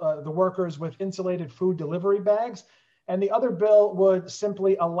the workers with insulated food delivery bags. And the other bill would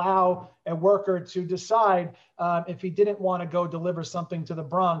simply allow a worker to decide if he didn't want to go deliver something to the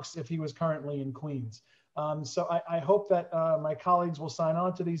Bronx if he was currently in Queens. So I hope that my colleagues will sign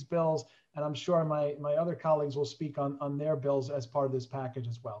on to these bills, and I'm sure my other colleagues will speak on their bills as part of this package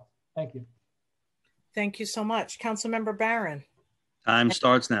as well. Thank you. Thank you so much. Councilmember Barron. Time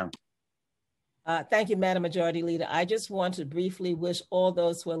starts now. Thank you, Madam Majority Leader. I just want to briefly wish all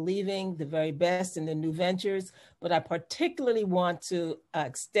those who are leaving the very best in their new ventures, but I particularly want to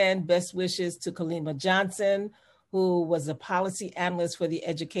extend best wishes to Kalima Johnson, who was a policy analyst for the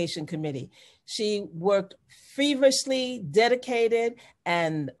Education Committee. She worked feverishly, dedicated,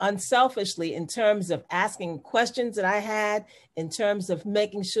 and unselfishly in terms of asking questions that I had, in terms of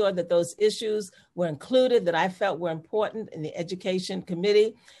making sure that those issues were included that I felt were important in the Education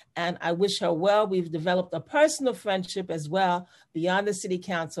Committee. And I wish her well. We've developed a personal friendship as well beyond the City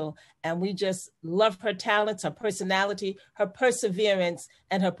Council. And we just love her talents, her personality, her perseverance,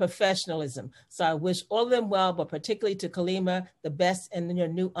 and her professionalism. So I wish all of them well, but particularly to Kalima, the best in your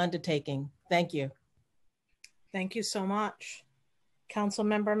new undertaking. Thank you. Thank you so much.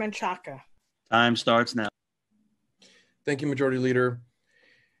 Councilmember Menchaca. Time starts now. Thank you, Majority Leader.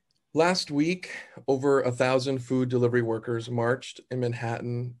 Last week, over 1,000 food delivery workers marched in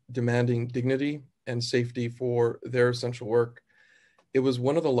Manhattan demanding dignity and safety for their essential work. It was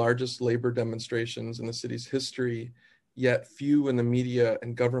one of the largest labor demonstrations in the city's history, yet few in the media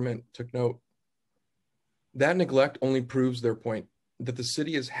and government took note. That neglect only proves their point, that the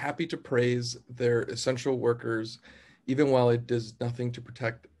city is happy to praise their essential workers, even while it does nothing to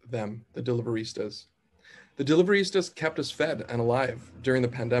protect them, the deliveristas. The deliveristas kept us fed and alive during the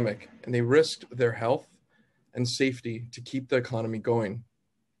pandemic, and they risked their health and safety to keep the economy going.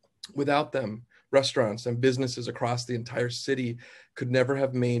 Without them, restaurants and businesses across the entire city could never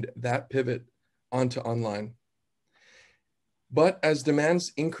have made that pivot onto online. But as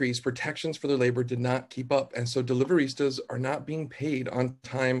demands increased, protections for their labor did not keep up, and so deliveristas are not being paid on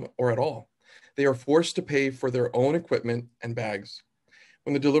time or at all. They are forced to pay for their own equipment and bags.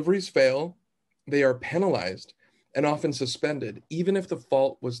 When the deliveries fail, they are penalized and often suspended, even if the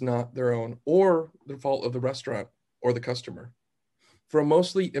fault was not their own or the fault of the restaurant or the customer. For a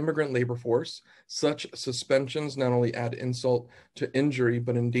mostly immigrant labor force, such suspensions not only add insult to injury,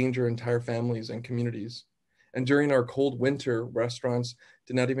 but endanger entire families and communities. And during our cold winter, restaurants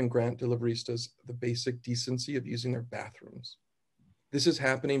did not even grant deliveristas the basic decency of using their bathrooms. This is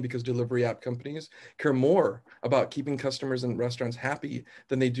happening because delivery app companies care more about keeping customers and restaurants happy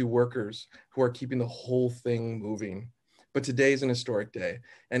than they do workers who are keeping the whole thing moving. But today is an historic day,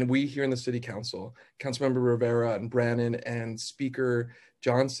 and we here in the City Council, Councilmember Rivera and Brannon and Speaker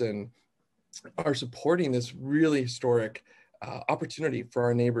Johnson, are supporting this really historic opportunity for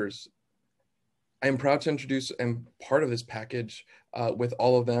our neighbors. I am proud to introduce and part of this package with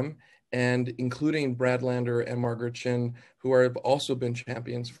all of them, and including Brad Lander and Margaret Chin, who have also been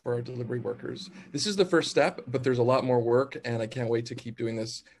champions for our delivery workers. This is the first step, but there's a lot more work, and I can't wait to keep doing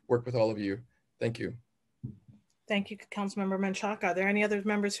this work with all of you. Thank you. Thank you, Councilmember Menchaca. Are there any other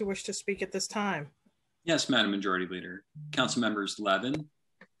members who wish to speak at this time? Yes, Madam Majority Leader. Councilmembers Levin,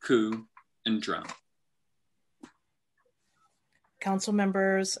 Koo, and Drum. Council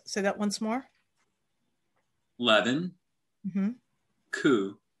members, say that once more. Levin,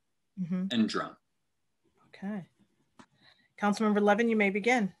 Koo, and Drum. Okay. Councilmember Levin, you may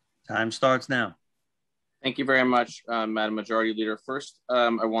begin. Time starts now. Thank you very much, Madam Majority Leader. First,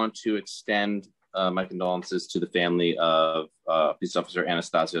 I want to extend my condolences to the family of Police Officer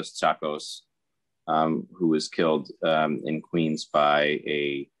Anastasios Tsakos, who was killed in Queens by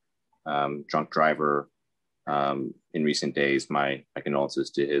a drunk driver in recent days. My condolences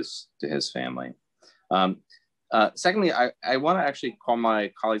to his family. Secondly, I want to actually call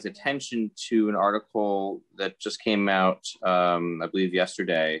my colleagues' attention to an article that just came out, I believe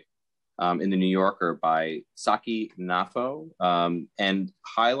yesterday, in the New Yorker by Saki Nafo, and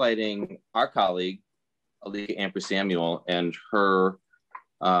highlighting our colleague, Alika Ampry-Samuel, and her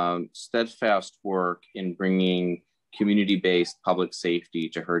steadfast work in bringing community-based public safety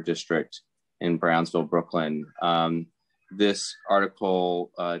to her district in Brownsville, Brooklyn. This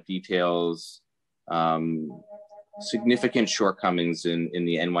article details significant shortcomings in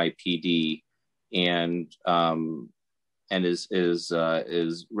the NYPD, and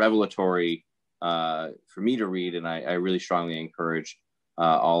is revelatory for me to read, and I really strongly encourage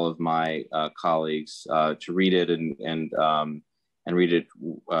all of my colleagues to read it and read it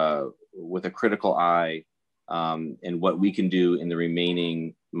with a critical eye, and what we can do in the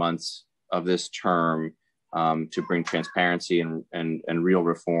remaining months of this term to bring transparency and real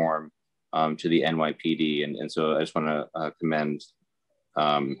reform to the NYPD. And so I just want to commend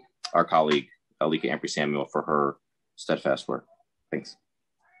our colleague, Alika Ampry-Samuel, for her steadfast work. Thanks.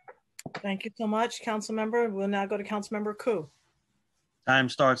 Thank you so much, Council Member. We'll now go to Council Member Koo. Time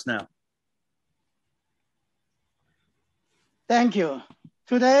starts now. Thank you.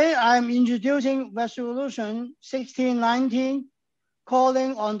 Today, I'm introducing Resolution 1619,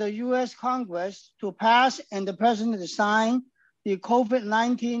 calling on the U.S. Congress to pass and the President to sign the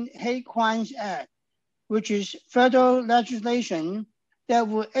COVID-19 Hate Crimes Act, which is federal legislation that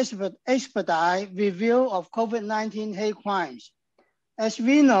will expedite review of COVID-19 hate crimes. As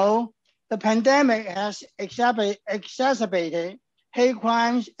we know, the pandemic has exacerbated hate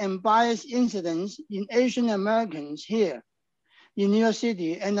crimes and bias incidents in Asian Americans here in New York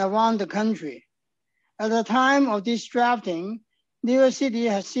City and around the country. At the time of this drafting, New York City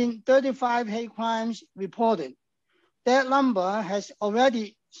has seen 35 hate crimes reported. That number has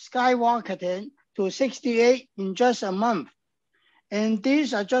already skyrocketed to 68 in just a month. And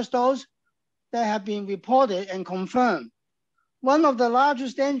these are just those that have been reported and confirmed. One of the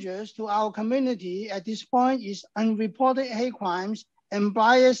largest dangers to our community at this point is unreported hate crimes and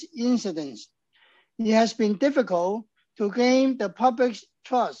bias incidents. It has been difficult to gain the public's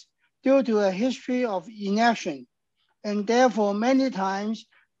trust due to a history of inaction, and therefore many times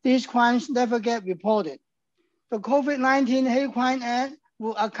these crimes never get reported. The COVID-19 Hate Crime Act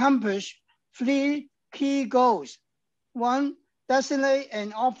will accomplish 3 key goals. 1, designate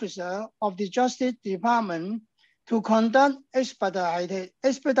an officer of the Justice Department to conduct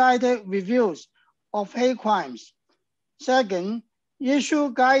expedited reviews of hate crimes. 2nd,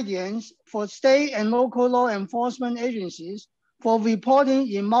 issue guidance for state and local law enforcement agencies for reporting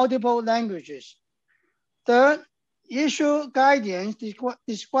in multiple languages. 3rd, issue guidance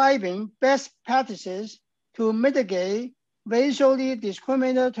describing best practices to mitigate racially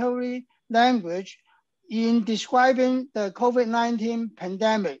discriminatory language in describing the COVID-19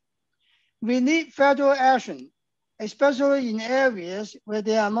 pandemic. We need federal action, especially in areas where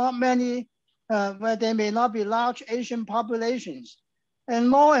there are not many, where there may not be large Asian populations,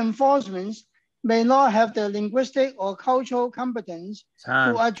 and law enforcement may not have the linguistic or cultural competence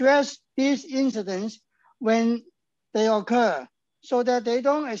to address these incidents when they occur, so that they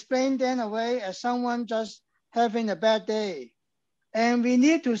don't explain them away as someone just having a bad day. And we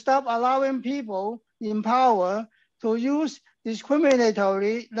need to stop allowing people in power to use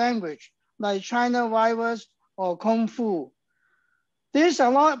discriminatory language like China virus or Kung Fu. These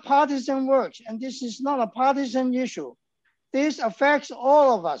are not partisan works, and this is not a partisan issue. This affects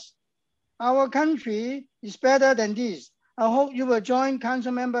all of us. Our country is better than this. I hope you will join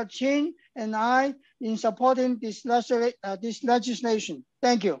Councilmember Chin and I in supporting this legislation.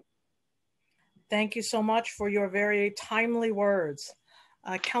 Thank you. Thank you so much for your very timely words.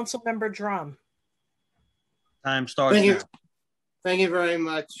 Councilmember Drum. Time starts now. Thank you very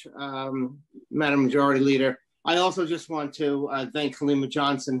much, Madam Majority Leader. I also just want to thank Kalima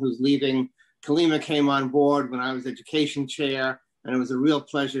Johnson, who's leaving. Kalima came on board when I was education chair, and it was a real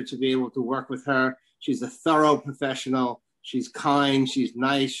pleasure to be able to work with her. She's a thorough professional. She's kind, she's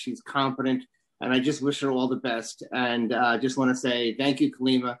nice, she's competent, and I just wish her all the best. And I just want to say thank you,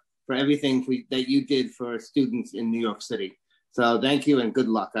 Kalima, for everything that you did for students in New York City. So thank you and good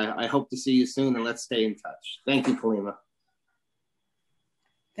luck. I hope to see you soon, and let's stay in touch. Thank you, Kalima.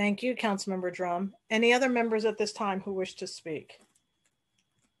 Thank you, Councilmember Drum. Any other members at this time who wish to speak?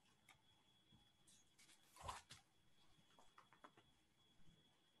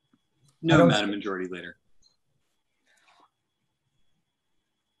 No, Madam Majority Leader.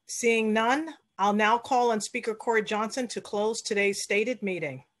 Seeing none, I'll now call on Speaker Corey Johnson to close today's stated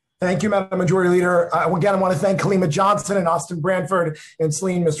meeting. Thank you, Madam Majority Leader. Again, I want to thank Kalima Johnson and Austin Branford and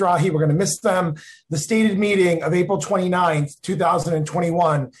Celine Mizrahi. We're going to miss them. The stated meeting of April 29th,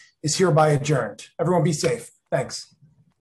 2021 is hereby adjourned. Everyone be safe. Thanks.